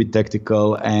to be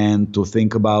tactical and to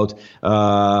think about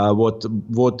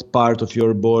what part of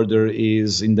your border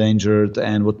is endangered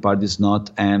and what part is not,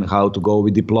 and how to go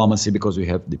with diplomacy, because we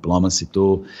have diplomacy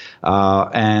too,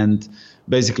 and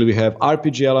basically we have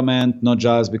RPG element, not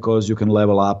just because you can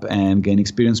level up and gain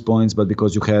experience points, but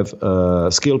because you have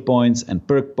skill points and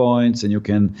perk points, and you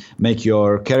can make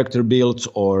your character builds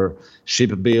or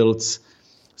ship builds.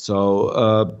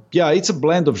 So yeah, it's a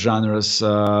blend of genres.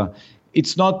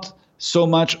 It's not so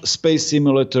much space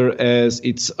simulator as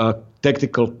it's a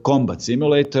tactical combat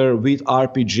simulator with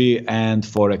RPG and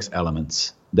 4X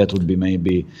elements. That would be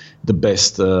maybe the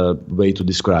best way to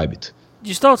describe it.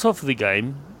 You start off with the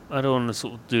game. I don't want to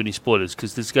sort of do any spoilers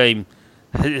because this game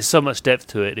has so much depth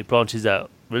to it. It branches out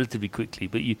relatively quickly,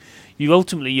 but you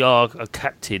ultimately are a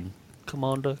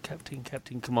commander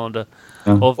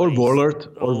of or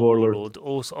warlord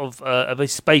of a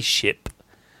spaceship,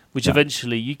 which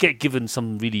eventually you get given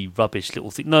some really rubbish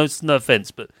little thing. No, it's no offense,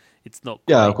 but it's not.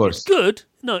 Yeah, of course. It's good.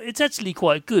 No, it's actually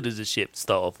quite good as a ship to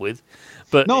start off with.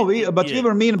 But no, we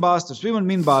were mean bastards.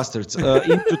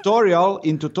 In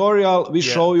tutorial, we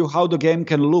show you how the game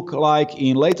can look like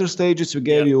in later stages. We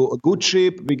gave you a good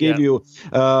ship. We gave you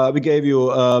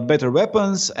better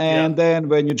weapons, and then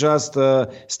when you just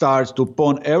start to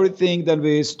pawn everything, then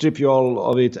we strip you all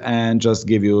of it and just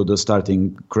give you the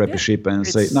starting crappy ship and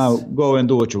say, now go and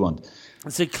do what you want.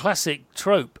 It's a classic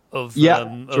trope of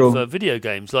video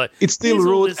games. Like it's still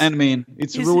rude and mean.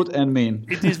 It's rude and mean.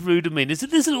 It is rude and mean.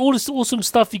 There's all this awesome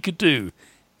stuff you could do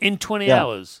in 20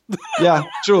 hours. Yeah,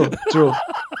 true.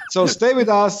 So stay with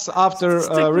us after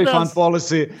refund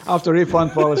policy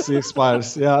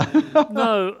expires. Yeah.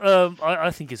 No,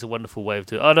 I think it's a wonderful way of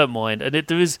doing it. I don't mind, and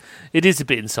it is a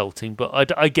bit insulting,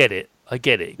 but I get it. I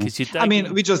get it because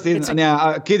we just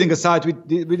didn't. Kidding aside, we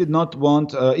did not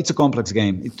want. It's a complex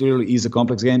game. It really is a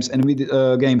complex game, and we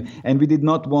did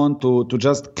not want to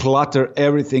just clutter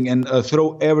everything and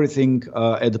throw everything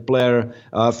at the player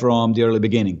from the early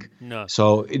beginning. No.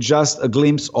 So it's just a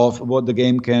glimpse of what the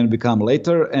game can become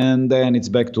later, and then it's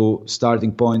back to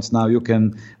starting points. Now you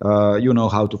can, you know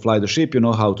how to fly the ship, you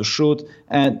know how to shoot,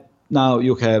 and now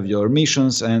you have your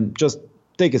missions, and just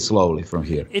take it slowly from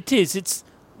here. It is. It's.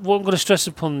 What I'm going to stress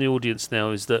upon the audience now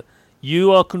is that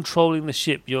you are controlling the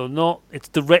ship. You're not. It's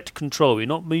direct control. You're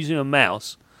not using a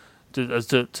mouse to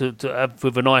have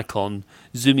with an icon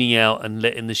zooming out and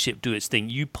letting the ship do its thing.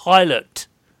 You pilot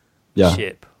the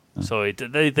ship. Sorry,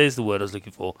 there's the word I was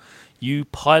looking for. You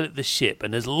pilot the ship,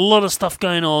 and there's a lot of stuff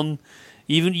going on.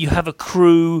 Even you have a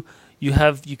crew. You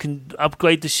can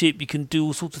upgrade the ship. You can do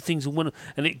all sorts of things,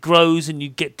 and it grows, and you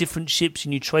get different ships,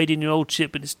 and you trade in your old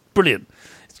ship, and it's brilliant.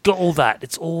 Got all that.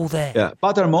 It's all there. Yeah,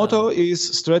 but our motto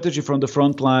is strategy from the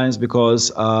front lines,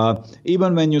 because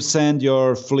even when you send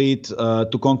your fleet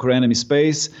to conquer enemy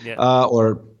space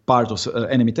or part of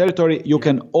enemy territory, you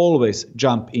can always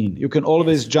jump in. You can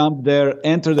always jump there,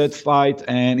 enter that fight,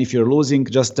 and if you're losing,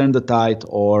 just turn the tide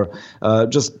or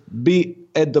just be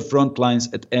at the front lines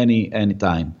at any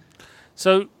time.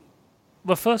 So,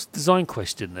 my first design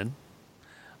question then,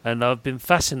 and I've been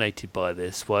fascinated by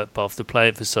this after playing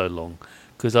it for so long,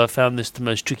 because I found this the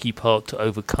most tricky part to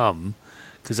overcome,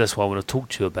 because that's what I want to talk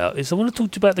to you about, is I want to talk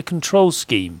to you about the control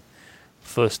scheme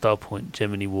for Starpoint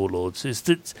Gemini Warlords. Is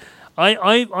that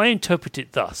I interpret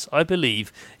it thus. I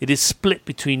believe it is split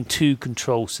between two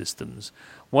control systems.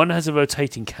 One has a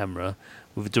rotating camera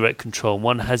with a direct control, and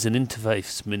one has an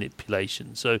interface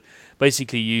manipulation. So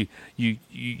basically you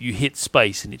hit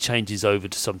space and it changes over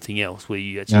to something else, where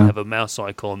you actually have a mouse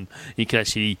icon. You can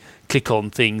actually click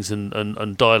on things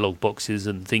and dialogue boxes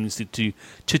and things to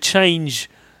change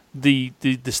the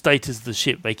status of the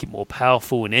ship, make it more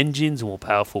powerful in engines, more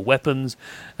powerful weapons,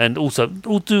 and also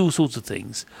do all sorts of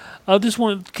things. I just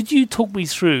could you talk me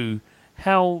through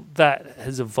how that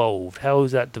has evolved? How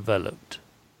has that developed?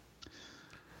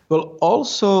 Well,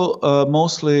 also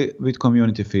mostly with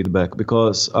community feedback,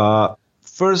 because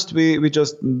first we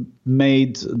just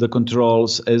made the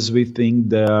controls as we think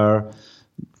they're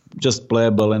just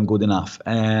playable and good enough.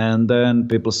 And then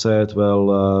people said,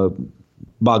 well,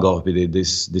 bug off with it.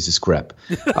 This is crap.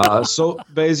 So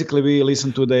basically, we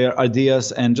listened to their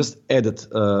ideas and just added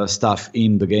stuff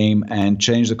in the game and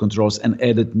changed the controls and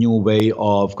added new way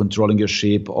of controlling your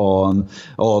ship,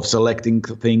 of selecting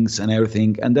things and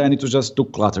everything. And then it was just too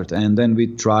cluttered. And then we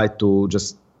tried to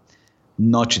just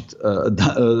notch it,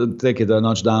 take it a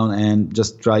notch down, and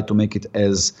just try to make it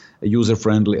as user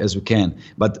friendly as we can.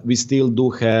 But we still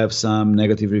do have some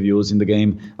negative reviews in the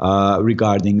game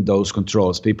regarding those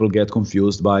controls. People get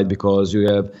confused by it because you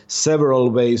have several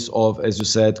ways of, as you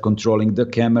said, controlling the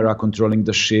camera, controlling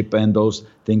the ship, and those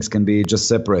things can be just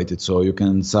separated. So you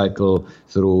can cycle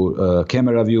through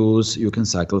camera views, you can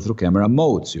cycle through camera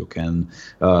modes, you can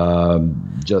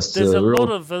just there's a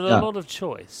lot of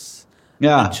choice.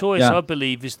 Yeah, the choice, I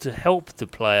believe, is to help the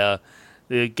player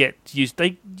get used.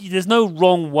 There's no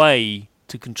wrong way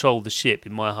to control the ship,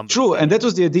 in my humble True, opinion. and that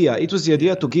was the idea. It was the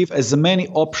idea to give as many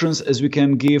options as we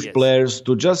can give players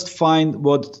to just find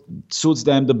what suits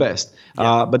them the best.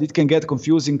 But it can get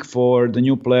confusing for the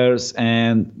new players,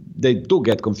 and they do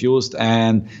get confused,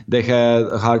 and they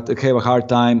have a hard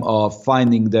time of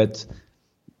finding that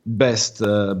best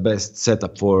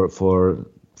setup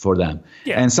for them.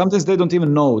 Yeah. And sometimes they don't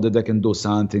even know that they can do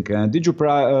something. Did you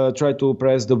try to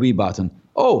press the V button?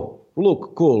 Oh,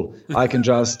 look, cool. I can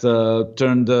just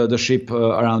turn the ship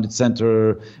around its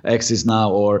center axis now.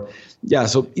 Or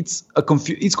so it's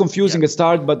confusing at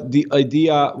start, but the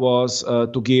idea was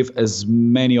to give as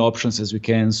many options as we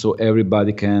can so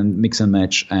everybody can mix and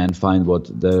match and find what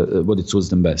it suits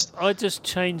them best. I just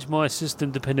change my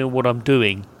system depending on what I'm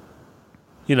doing.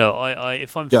 You know,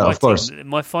 if I'm fighting, of course.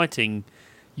 My fighting...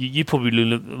 You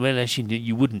probably well, actually,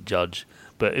 you wouldn't judge.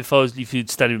 But if you'd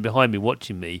standing behind me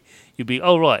watching me, you'd be,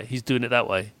 oh right, he's doing it that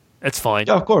way. That's fine.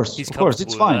 Yeah, of course, it's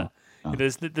fine. Yeah.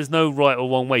 There's no right or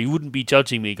wrong way. You wouldn't be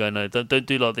judging me, going, no, don't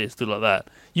do like this, do like that.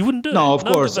 You wouldn't do it. No, of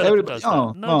course, everybody does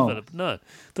that. No, it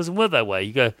doesn't work that way.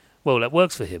 You go, well, that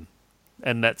works for him,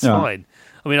 and that's fine.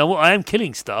 I mean, I am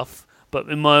killing stuff, but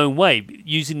in my own way,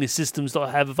 using the systems that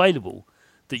I have available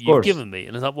that you've given me.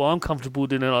 And it's like, well, I'm comfortable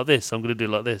doing it like this. So I'm going to do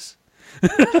it like this.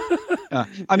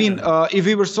 I mean, if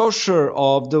we were so sure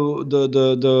of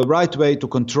the right way to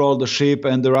control the ship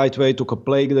and the right way to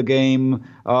play the game,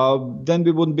 then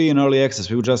we wouldn't be in early access.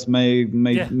 We would just make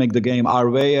the game our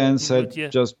way and said,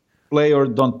 just play or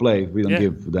don't play. We don't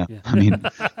give them. Yeah. I mean,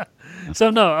 so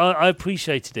no, I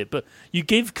appreciated it, but you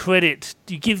give credit.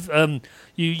 You give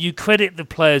you credit the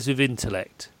players with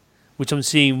intellect, which I'm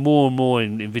seeing more and more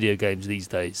in video games these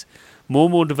days. More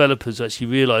and more developers are actually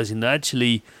realizing that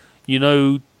actually. You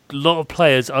know, a lot of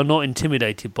players are not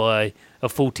intimidated by a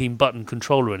 14-button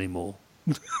controller anymore.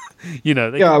 You know,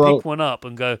 they can pick one up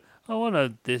and go, oh, I know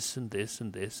this and this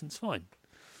and this, and it's fine.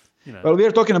 You know. Well, we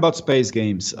are talking about space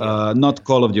games, not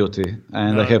Call of Duty.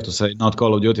 And I have to say not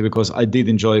Call of Duty because I did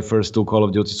enjoy first two Call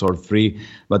of Duties or three.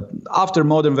 But after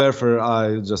Modern Warfare,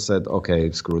 I just said, okay,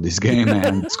 screw this game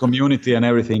and its community and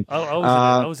everything.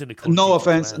 I was in a Call of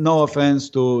Duty. No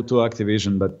offense to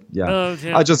Activision, but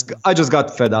I just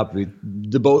got fed up with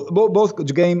both the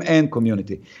game and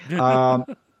community.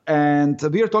 And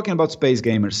we are talking about space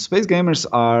gamers. Space gamers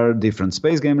are different.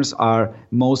 Space gamers are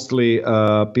mostly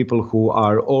people who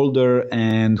are older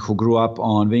and who grew up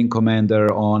on Wing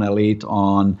Commander, on Elite,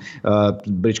 on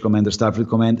Bridge Commander, Starfleet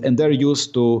Command, and they're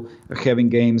used to having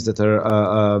games that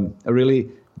are really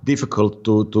difficult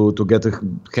to get a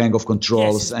hang of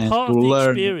controls and to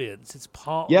learn. Experience. It's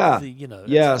part of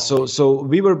the, So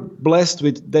we were blessed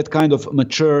with that kind of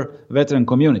mature veteran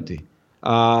community.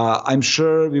 I'm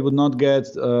sure we would not get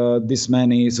this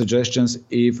many suggestions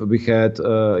if we had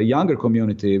a younger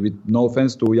community, with no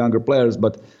offense to younger players,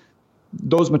 but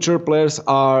those mature players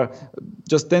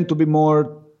tend to be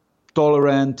more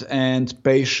tolerant and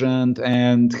patient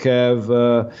and have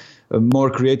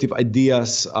more creative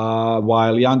ideas,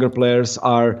 while younger players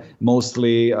are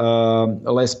mostly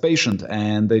less patient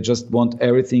and they just want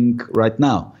everything right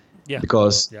now.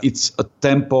 Because it's a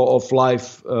tempo of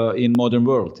life in modern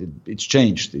world. It's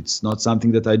changed. It's not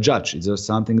something that I judge. It's just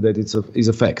something that is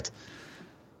a fact.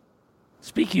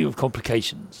 Speaking of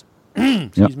complications,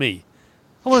 excuse me,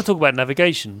 I want to talk about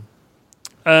navigation.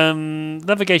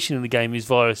 Navigation in the game is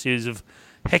via a series of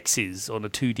hexes on a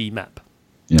 2D map.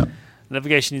 Yeah.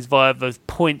 Navigation is via those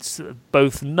points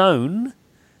both known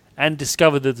and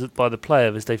discovered by the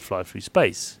player as they fly through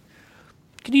space.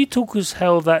 Can you talk us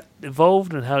how that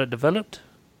evolved and how it developed?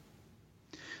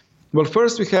 Well,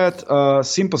 first we had a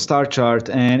simple star chart,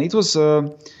 and it was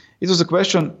a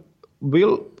question: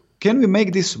 can we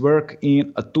make this work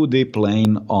in a 2D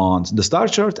plane on the star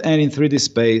chart and in 3D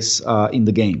space in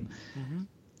the game? Mm-hmm.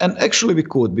 And actually we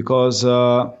could, because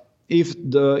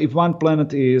if one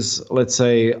planet is, let's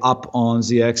say, up on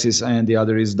the axis and the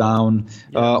other is down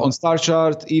on star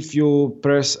chart, if you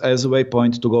press as a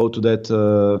waypoint to go to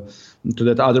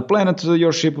that other planet,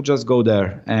 your ship will just go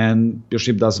there, and your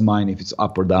ship doesn't mind if it's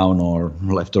up or down or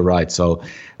left or right. So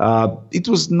it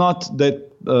was not that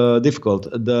difficult.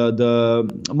 The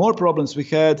more problems we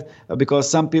had because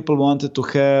some people wanted to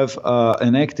have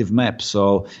an active map,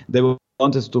 so they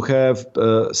wanted to have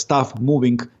stuff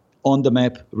moving on the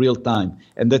map real time,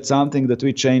 and that's something that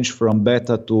we changed from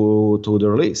beta to the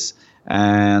release.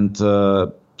 And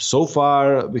so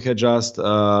far we had just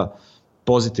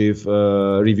positive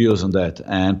reviews on that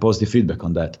and positive feedback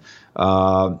on that.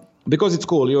 Because it's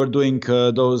cool, you're doing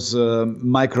those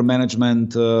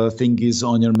micromanagement thingies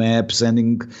on your map,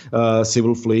 sending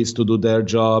civil fleets to do their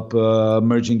job,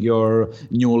 merging your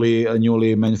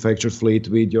newly manufactured fleet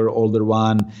with your older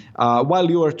one,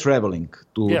 while you are traveling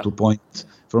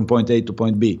from point A to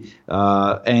point B,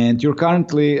 and you're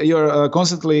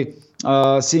constantly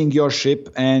seeing your ship,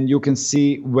 and you can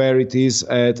see where it is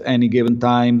at any given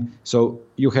time. So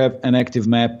you have an active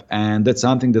map, and that's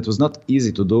something that was not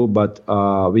easy to do, but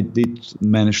we did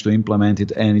manage to implement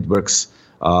it, and it works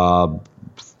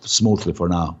smoothly for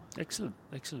now. Excellent.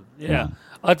 Yeah.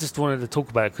 I just wanted to talk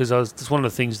about it because it's one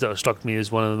of the things that struck me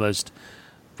as one of the most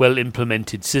well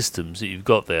implemented systems that you've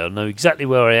got there. I know exactly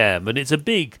where I am, and it's a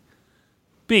big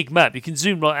map. You can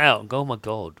zoom right out and go, oh my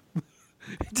God.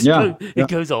 It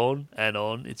goes on and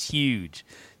on. It's huge.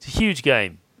 It's a huge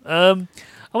game. I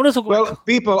want to talk about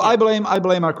people. I blame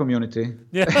our community.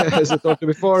 Yeah. As I talked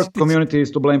before, community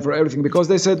is to blame for everything because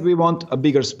they said we want a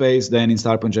bigger space than in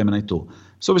Starpoint Gemini 2.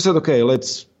 So we said, okay,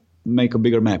 let's make a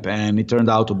bigger map, and it turned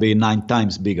out to be 9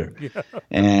 times bigger. Yeah.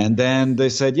 And then they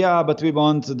said, yeah, but we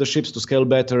want the ships to scale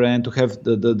better and to have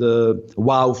the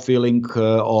wow feeling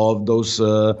of those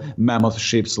mammoth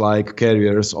ships like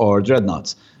carriers or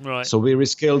dreadnoughts. Right. So we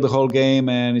rescaled the whole game,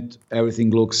 and everything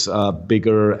looks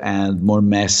bigger and more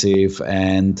massive,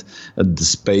 and the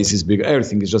space is bigger.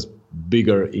 Everything is just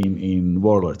bigger in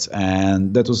Warlords,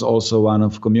 and that was also one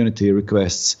of community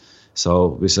requests. So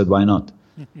we said, why not?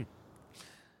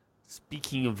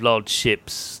 Speaking of large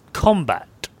ships,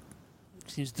 combat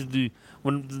seems to do.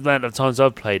 When the amount of times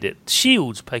I've played it,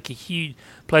 shields play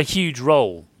a huge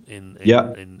role in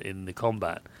the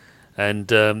combat, and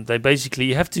they basically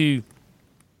you have to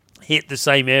hit the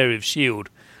same area of shield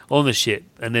on the ship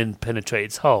and then penetrate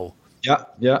its hull.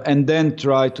 Yeah, and then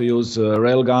try to use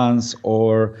railguns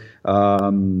or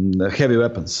heavy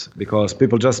weapons, because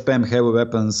people just spam heavy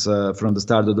weapons from the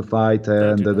start of the fight,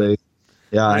 and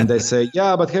and they say,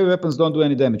 but heavy weapons don't do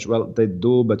any damage. Well, they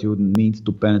do, but you need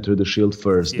to penetrate the shield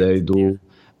first. Yeah, they do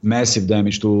massive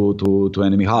damage to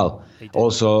enemy hull.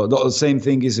 Also, the same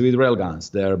thing is with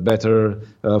railguns. They're better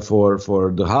for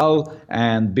the hull,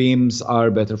 and beams are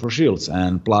better for shields,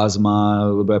 and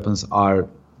plasma weapons are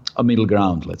a middle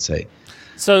ground, let's say.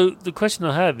 So the question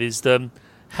I have is,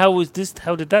 how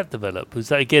did that develop? Was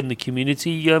that again the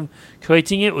community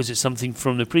creating it? Was it something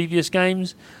from the previous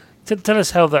games? Tell us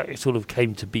how that sort of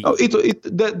came to be.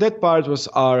 That part was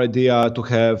our idea, to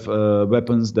have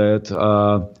weapons that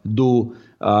do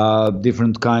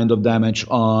different kind of damage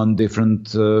on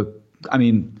different.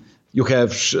 You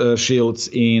have shields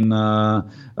in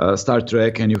Star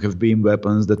Trek, and you have beam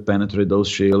weapons that penetrate those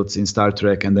shields in Star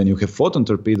Trek, and then you have photon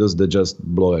torpedoes that just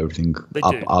blow everything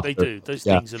up. They do. Those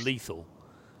things are lethal.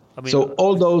 So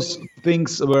all those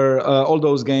things were, all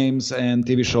those games and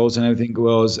TV shows and everything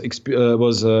was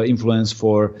influence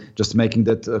for just making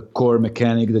that core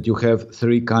mechanic that you have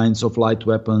 3 kinds of light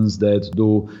weapons that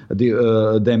do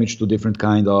damage to different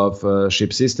kind of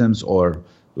ship systems, or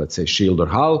let's say shield or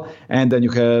hull, and then you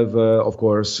have, of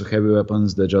course, heavy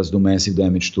weapons that just do massive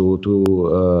damage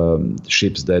to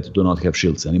ships that do not have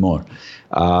shields anymore.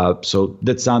 So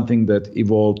that's something that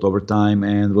evolved over time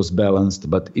and was balanced,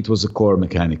 but it was a core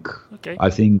mechanic. Okay. I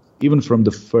think even from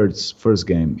the first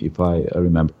game, if I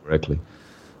remember correctly.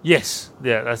 Yes,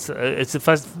 it's a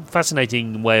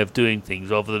fascinating way of doing things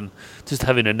rather than just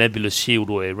having a nebulous shield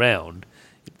all the way around.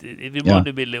 It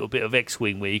reminded me a little bit of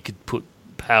X-Wing, where you could put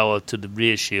power to the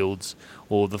rear shields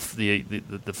or the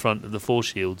front of the fore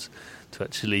shields to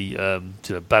actually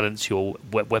to balance your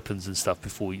weapons and stuff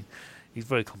before you. It's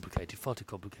very complicated, far too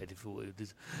complicated for what it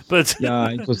is. But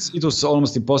it was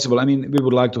almost impossible. I mean, we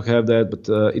would like to have that, but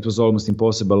it was almost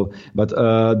impossible. But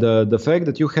the fact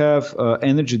that you have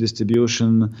energy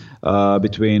distribution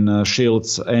between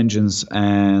shields, engines,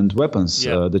 and weapons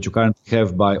that you currently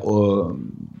have by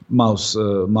mouse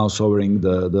overing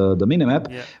the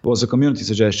minimap, was the community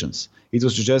suggestions. It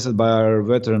was suggested by our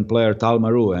veteran player Tal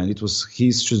Maru, and it was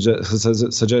his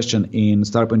suggestion in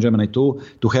Starpoint Gemini 2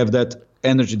 to have that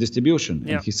energy distribution.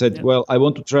 And he said, well, I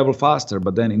want to travel faster,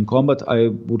 but then in combat I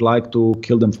would like to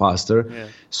kill them faster.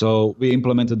 So we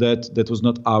implemented that. That was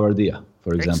not our idea,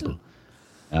 for example.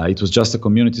 It was just a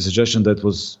community suggestion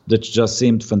that just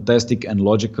seemed fantastic and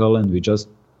logical, and we just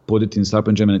put it in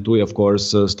Starpoint Gemini 2. Of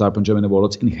course, Starpoint Gemini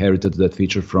Warlords inherited that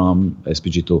feature from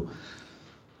SPG2.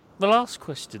 The last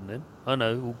question then. I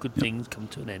know all good things come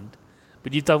to an end,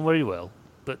 but you've done very well.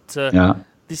 But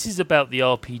this is about the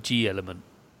RPG element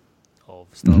of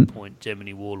Starpoint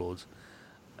Gemini Warlords.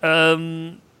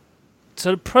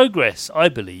 So progress, I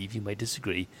believe, you may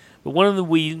disagree, but one of the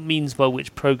means by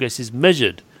which progress is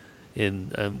measured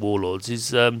in Warlords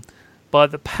is by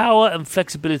the power and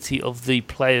flexibility of the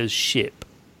player's ship.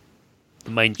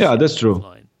 The main ship that's true.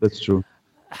 line. That's true.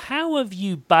 How have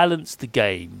you balanced the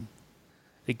game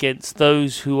against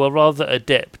those who are rather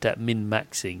adept at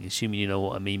min-maxing, assuming you know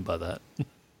what I mean by that?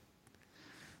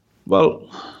 Well,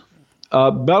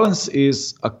 balance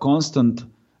is a constant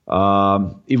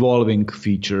evolving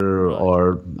feature,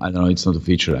 or I don't know, it's not a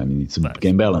feature, I mean, it's a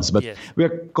game balance, but we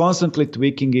are constantly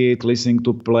tweaking it, listening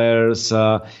to players.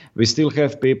 We still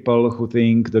have people who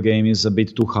think the game is a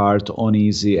bit too hard on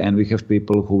easy, and we have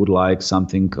people who would like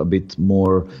something a bit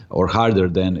more or harder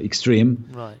than extreme.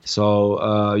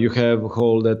 So you have a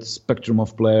whole that spectrum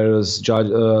of players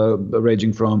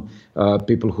ranging from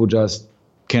people who just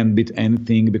can't beat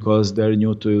anything because they're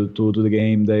new to the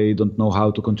game. They don't know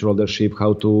how to control their ship,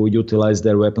 how to utilize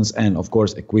their weapons, and of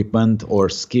course equipment or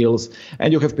skills.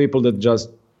 And you have people that just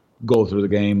go through the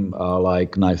game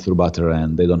like knife through butter,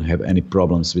 and they don't have any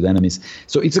problems with enemies.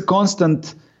 So it's a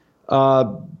constant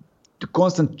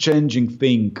changing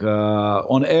thing.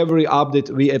 On every update,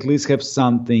 we at least have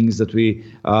some things that we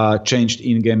changed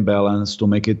in-game balance to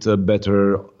make it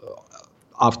better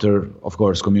after, of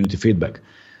course, community feedback.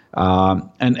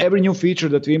 And every new feature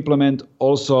that we implement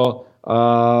also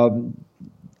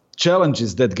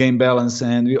challenges that game balance,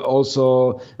 and we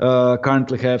also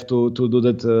currently have to do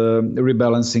that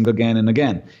rebalancing again and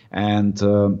again. And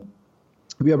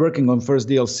we are working on first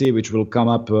DLC, which will come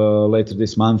up later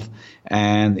this month,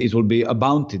 and it will be a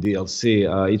bounty DLC.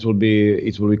 It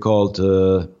will be called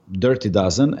Dirty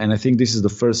Dozen, and I think this is the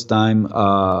first time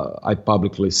I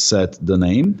publicly said the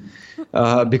name.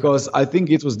 Because I think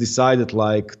it was decided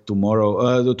like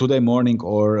today morning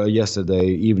or yesterday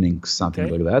evening, something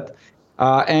like that.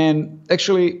 And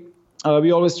actually,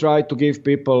 we always try to give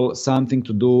people something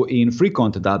to do in free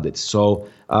content updates. So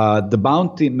the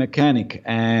bounty mechanic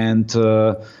and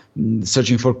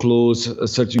searching for clues,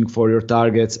 searching for your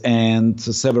targets, and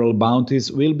several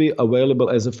bounties will be available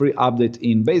as a free update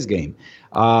in base game.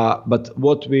 But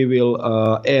what we will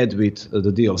add with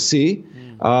the DLC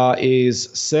is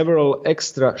several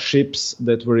extra ships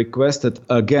that were requested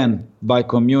again by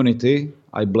community.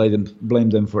 I blame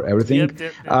them for everything.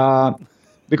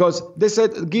 Because they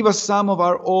said, give us some of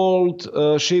our old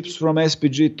ships from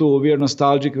SPG2. We are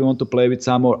nostalgic. We want to play with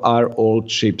some of our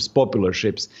old ships, popular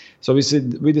ships. So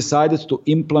we decided to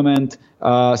implement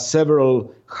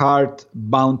several hard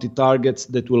bounty targets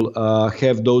that will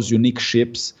have those unique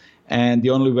ships. And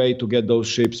the only way to get those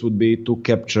ships would be to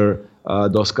capture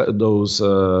those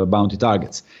bounty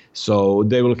targets. So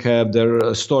they will have their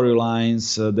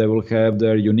storylines, they will have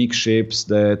their unique ships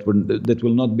that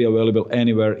will not be available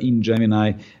anywhere in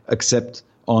Gemini except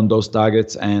on those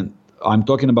targets. And I'm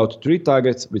talking about 3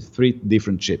 targets with 3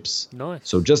 different ships. Nice.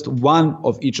 So just one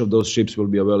of each of those ships will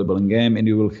be available in game, and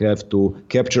you will have to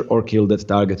capture or kill that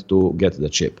target to get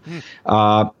the ship.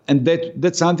 And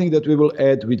that's something that we will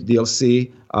add with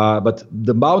DLC. But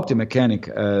the bounty mechanic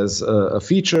as a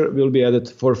feature will be added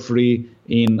for free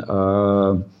in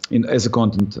as a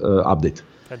content update.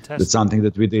 Fantastic. That's something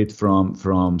that we did from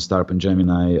Starpoint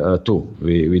Gemini 2.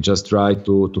 We just try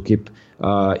to keep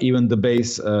even the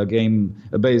base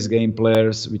game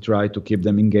players. We try to keep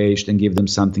them engaged and give them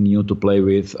something new to play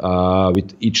with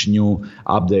each new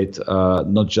update.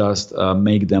 Not just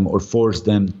make them or force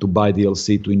them to buy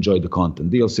DLC to enjoy the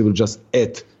content. DLC will just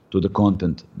add to the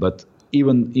content, but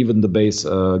even the base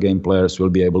game players will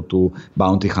be able to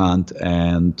bounty hunt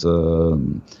and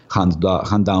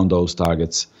hunt down those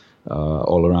targets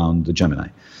all around the Gemini.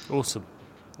 Awesome.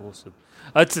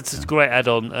 It's a great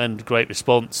add-on and great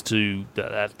response to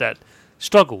that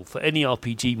struggle for any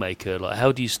RPG maker. Like,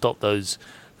 how do you stop those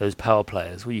power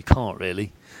players? Well, you can't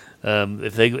really.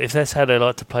 If that's how they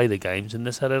like to play the games, and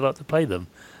that's how they like to play them.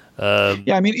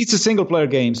 I mean, it's a single-player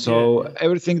game, so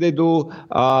everything they do,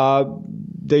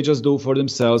 they just do for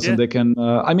themselves, and they can.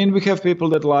 I mean, we have people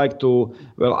that like to.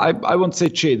 Well, I won't say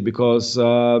cheat because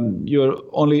you're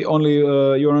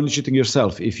only cheating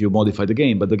yourself if you modify the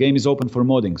game. But the game is open for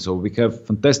modding, so we have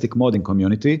fantastic modding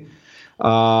community,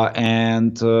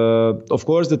 and of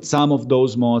course that some of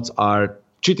those mods are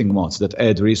cheating mods that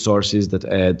add resources, that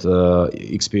add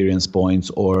experience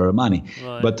points or money.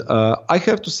 Right. But I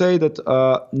have to say that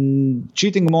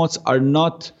cheating mods are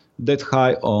not that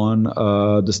high on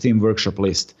the Steam Workshop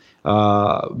list.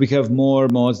 We have more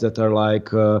mods that are like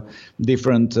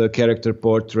different character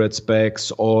portrait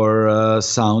specs or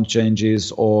sound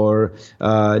changes or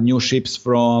new ships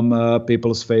from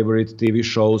people's favorite TV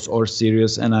shows or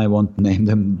series, and I won't name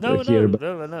them here.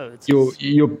 But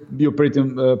you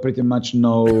pretty much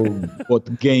know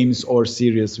what games or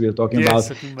series we are talking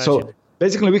about. So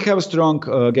basically, we have a strong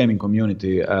gaming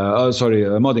community.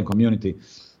 Modding community.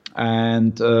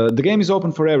 And the game is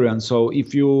open for everyone. So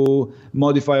if you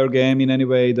modify your game in any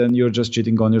way, then you're just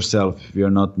cheating on yourself. We are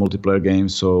not multiplayer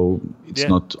games, so it's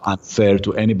not unfair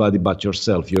to anybody but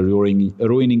yourself. You're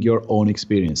ruining your own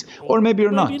experience. Or maybe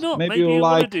you're not. Maybe you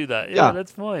like want to do that. Yeah,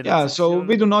 that's fine. Yeah, so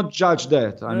we do not judge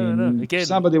that. I mean, if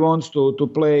somebody wants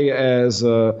to play as...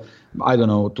 I don't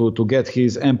know, to get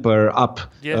his empire up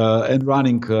and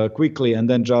running quickly and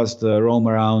then just roam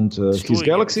around his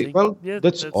galaxy. Well,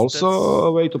 that's also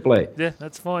a way to play. Yeah,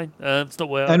 that's fine. It's not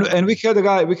where. And we had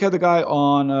a guy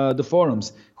on the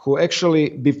forums who actually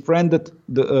befriended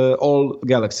the all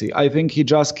galaxy. I think he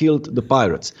just killed the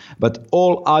pirates, but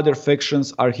all other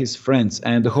factions are his friends,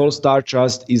 and the whole star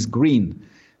trust is green.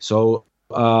 So.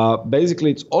 Basically,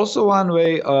 it's also one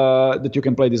way that you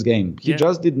can play this game. He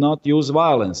just did not use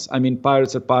violence. I mean,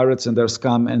 pirates are pirates and they're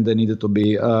scum and they needed to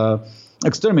be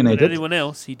exterminated. But anyone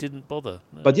else, he didn't bother.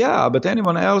 No. But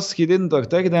anyone else, he didn't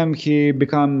attack them. He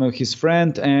became his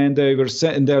friend, and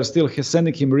they're still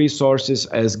sending him resources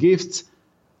as gifts.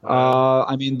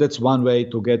 I mean, that's one way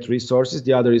to get resources.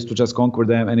 The other is to just conquer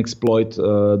them and exploit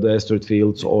the asteroid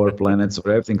fields or planets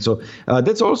or everything. So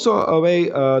that's also a way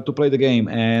to play the game.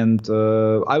 And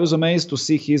I was amazed to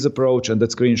see his approach and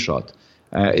that screenshot.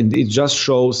 And it just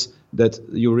shows that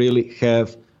you really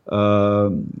have a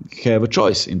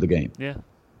choice in the game. Yeah.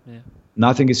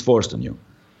 Nothing is forced on you.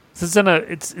 So Zeno,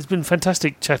 it's been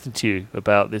fantastic chatting to you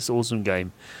about this awesome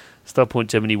game. Starpoint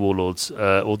Gemini Warlords,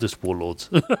 or just Warlords.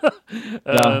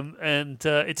 And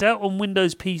it's out on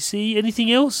Windows PC.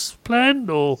 Anything else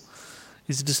planned, or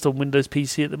is it just on Windows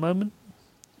PC at the moment?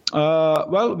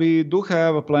 Well, we do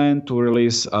have a plan to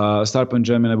release Starpoint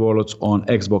Gemini Warlords on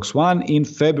Xbox One in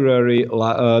February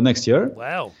next year.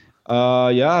 Wow.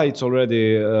 It's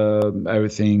already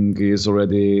everything is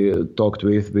already talked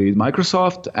with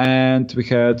Microsoft, and we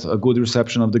had a good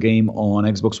reception of the game on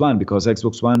Xbox One because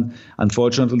Xbox One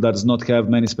unfortunately does not have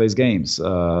many space games.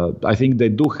 I think they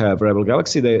do have Rebel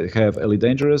Galaxy, they have Elite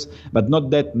Dangerous, but not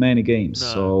that many games.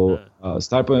 Starpoint,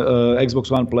 Xbox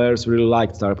One players really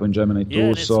liked Starpoint Gemini 2. Yeah,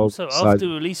 and it's also after the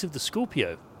release of the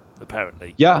Scorpio,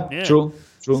 apparently. Yeah. True.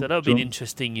 So that would be an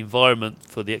interesting environment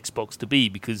for the Xbox to be,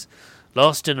 because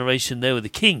last generation they were the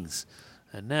kings,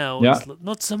 and now it's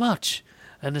not so much.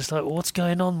 And it's like, well, what's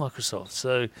going on, Microsoft?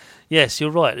 So yes, you're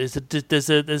right. There's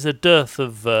a dearth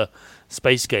of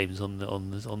space games on the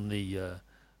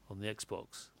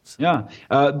Xbox. So.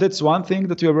 That's one thing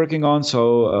that we are working on.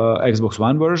 So Xbox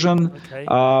One version. Okay.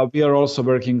 We are also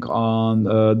working on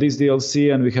this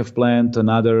DLC, and we have planned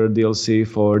another DLC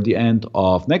for the end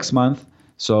of next month.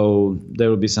 So there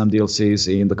will be some DLCs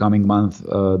in the coming month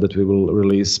that we will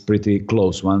release pretty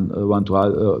close one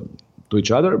to each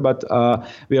other. But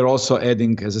we are also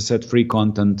adding, as I said, free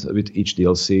content with each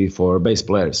DLC for base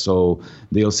players. So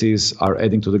DLCs are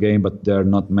adding to the game, but they're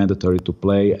not mandatory to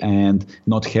play, and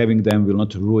not having them will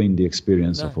not ruin the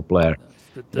experience of a player.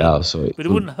 But it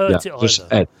wouldn't hurt it either. Just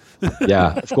add.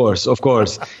 Of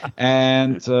course.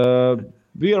 And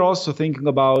we are also thinking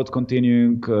about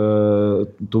continuing to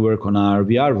work on our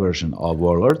VR version of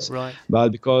Warlords. Right.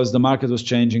 But because the market was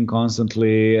changing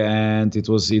constantly, and it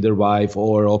was either Vive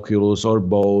or Oculus or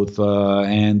both,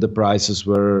 and the prices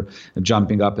were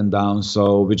jumping up and down,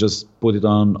 so we just put it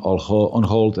on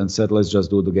hold and said, let's just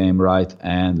do the game right,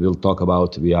 and we'll talk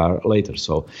about VR later.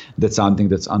 So that's something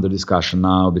that's under discussion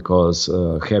now, because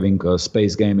having a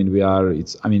space game in VR,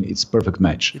 it's perfect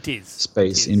match. It is.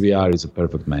 Space in VR is a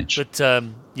perfect match. But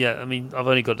I've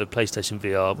only got the PlayStation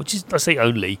VR, which is, I say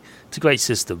only, it's a great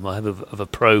system. I have a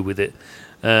Pro with it,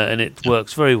 and it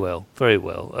works very well, very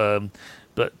well.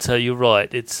 But you're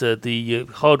right, it's the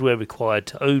hardware required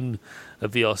to own a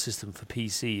VR system for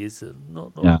PC is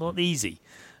not easy.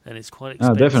 and it's quite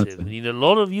Ah, expensive. definitely. You need a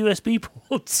lot of USB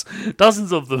ports,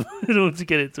 dozens of them, in order to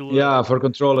get it to work. Yeah, for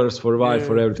controllers, for Wi-Fi,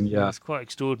 for everything. Yeah. It's quite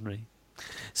extraordinary.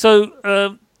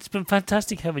 So it's been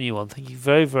fantastic having you on. Thank you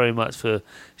very, very much for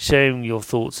sharing your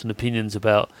thoughts and opinions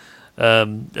about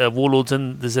Warlords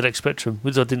and the ZX Spectrum,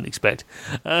 which I didn't expect.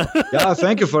 Yeah,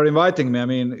 thank you for inviting me. I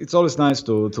mean, it's always nice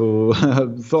to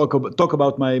talk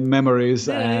about my memories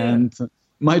and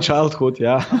my childhood.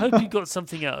 Yeah. I hope you got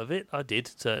something out of it. I did,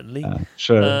 certainly.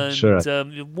 Sure.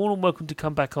 You're more than welcome to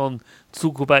come back on to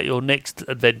talk about your next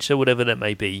adventure, whatever that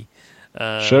may be.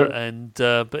 Sure.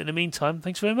 But in the meantime,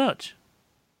 thanks very much.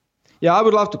 Yeah, I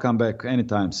would love to come back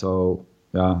anytime. So,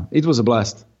 yeah, it was a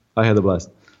blast. I had a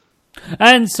blast.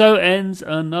 And so ends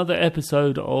another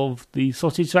episode of The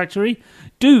Sausage Factory.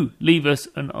 Do leave us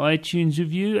an iTunes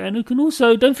review, and you can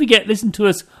also, don't forget, listen to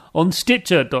us on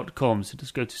Stitcher.com. So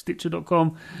just go to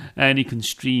Stitcher.com and you can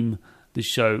stream the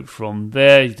show from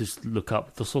there. You just look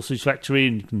up The Sausage Factory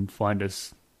and you can find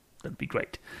us. That'd be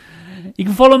great. You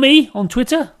can follow me on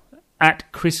Twitter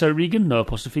at Chris O'Regan, no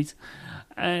apostrophes.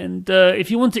 And if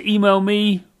you want to email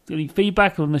me any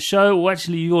feedback on the show, or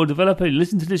actually you're a developer, you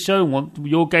listen to this show and want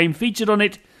your game featured on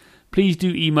it, please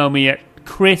do email me at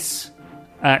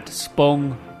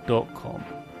chris@spong.com.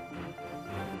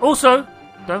 Also,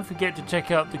 don't forget to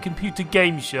check out the Computer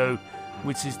Game Show,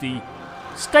 which is the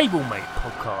stablemate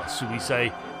podcast, should we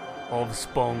say, of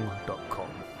spong.com.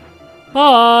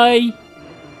 Bye!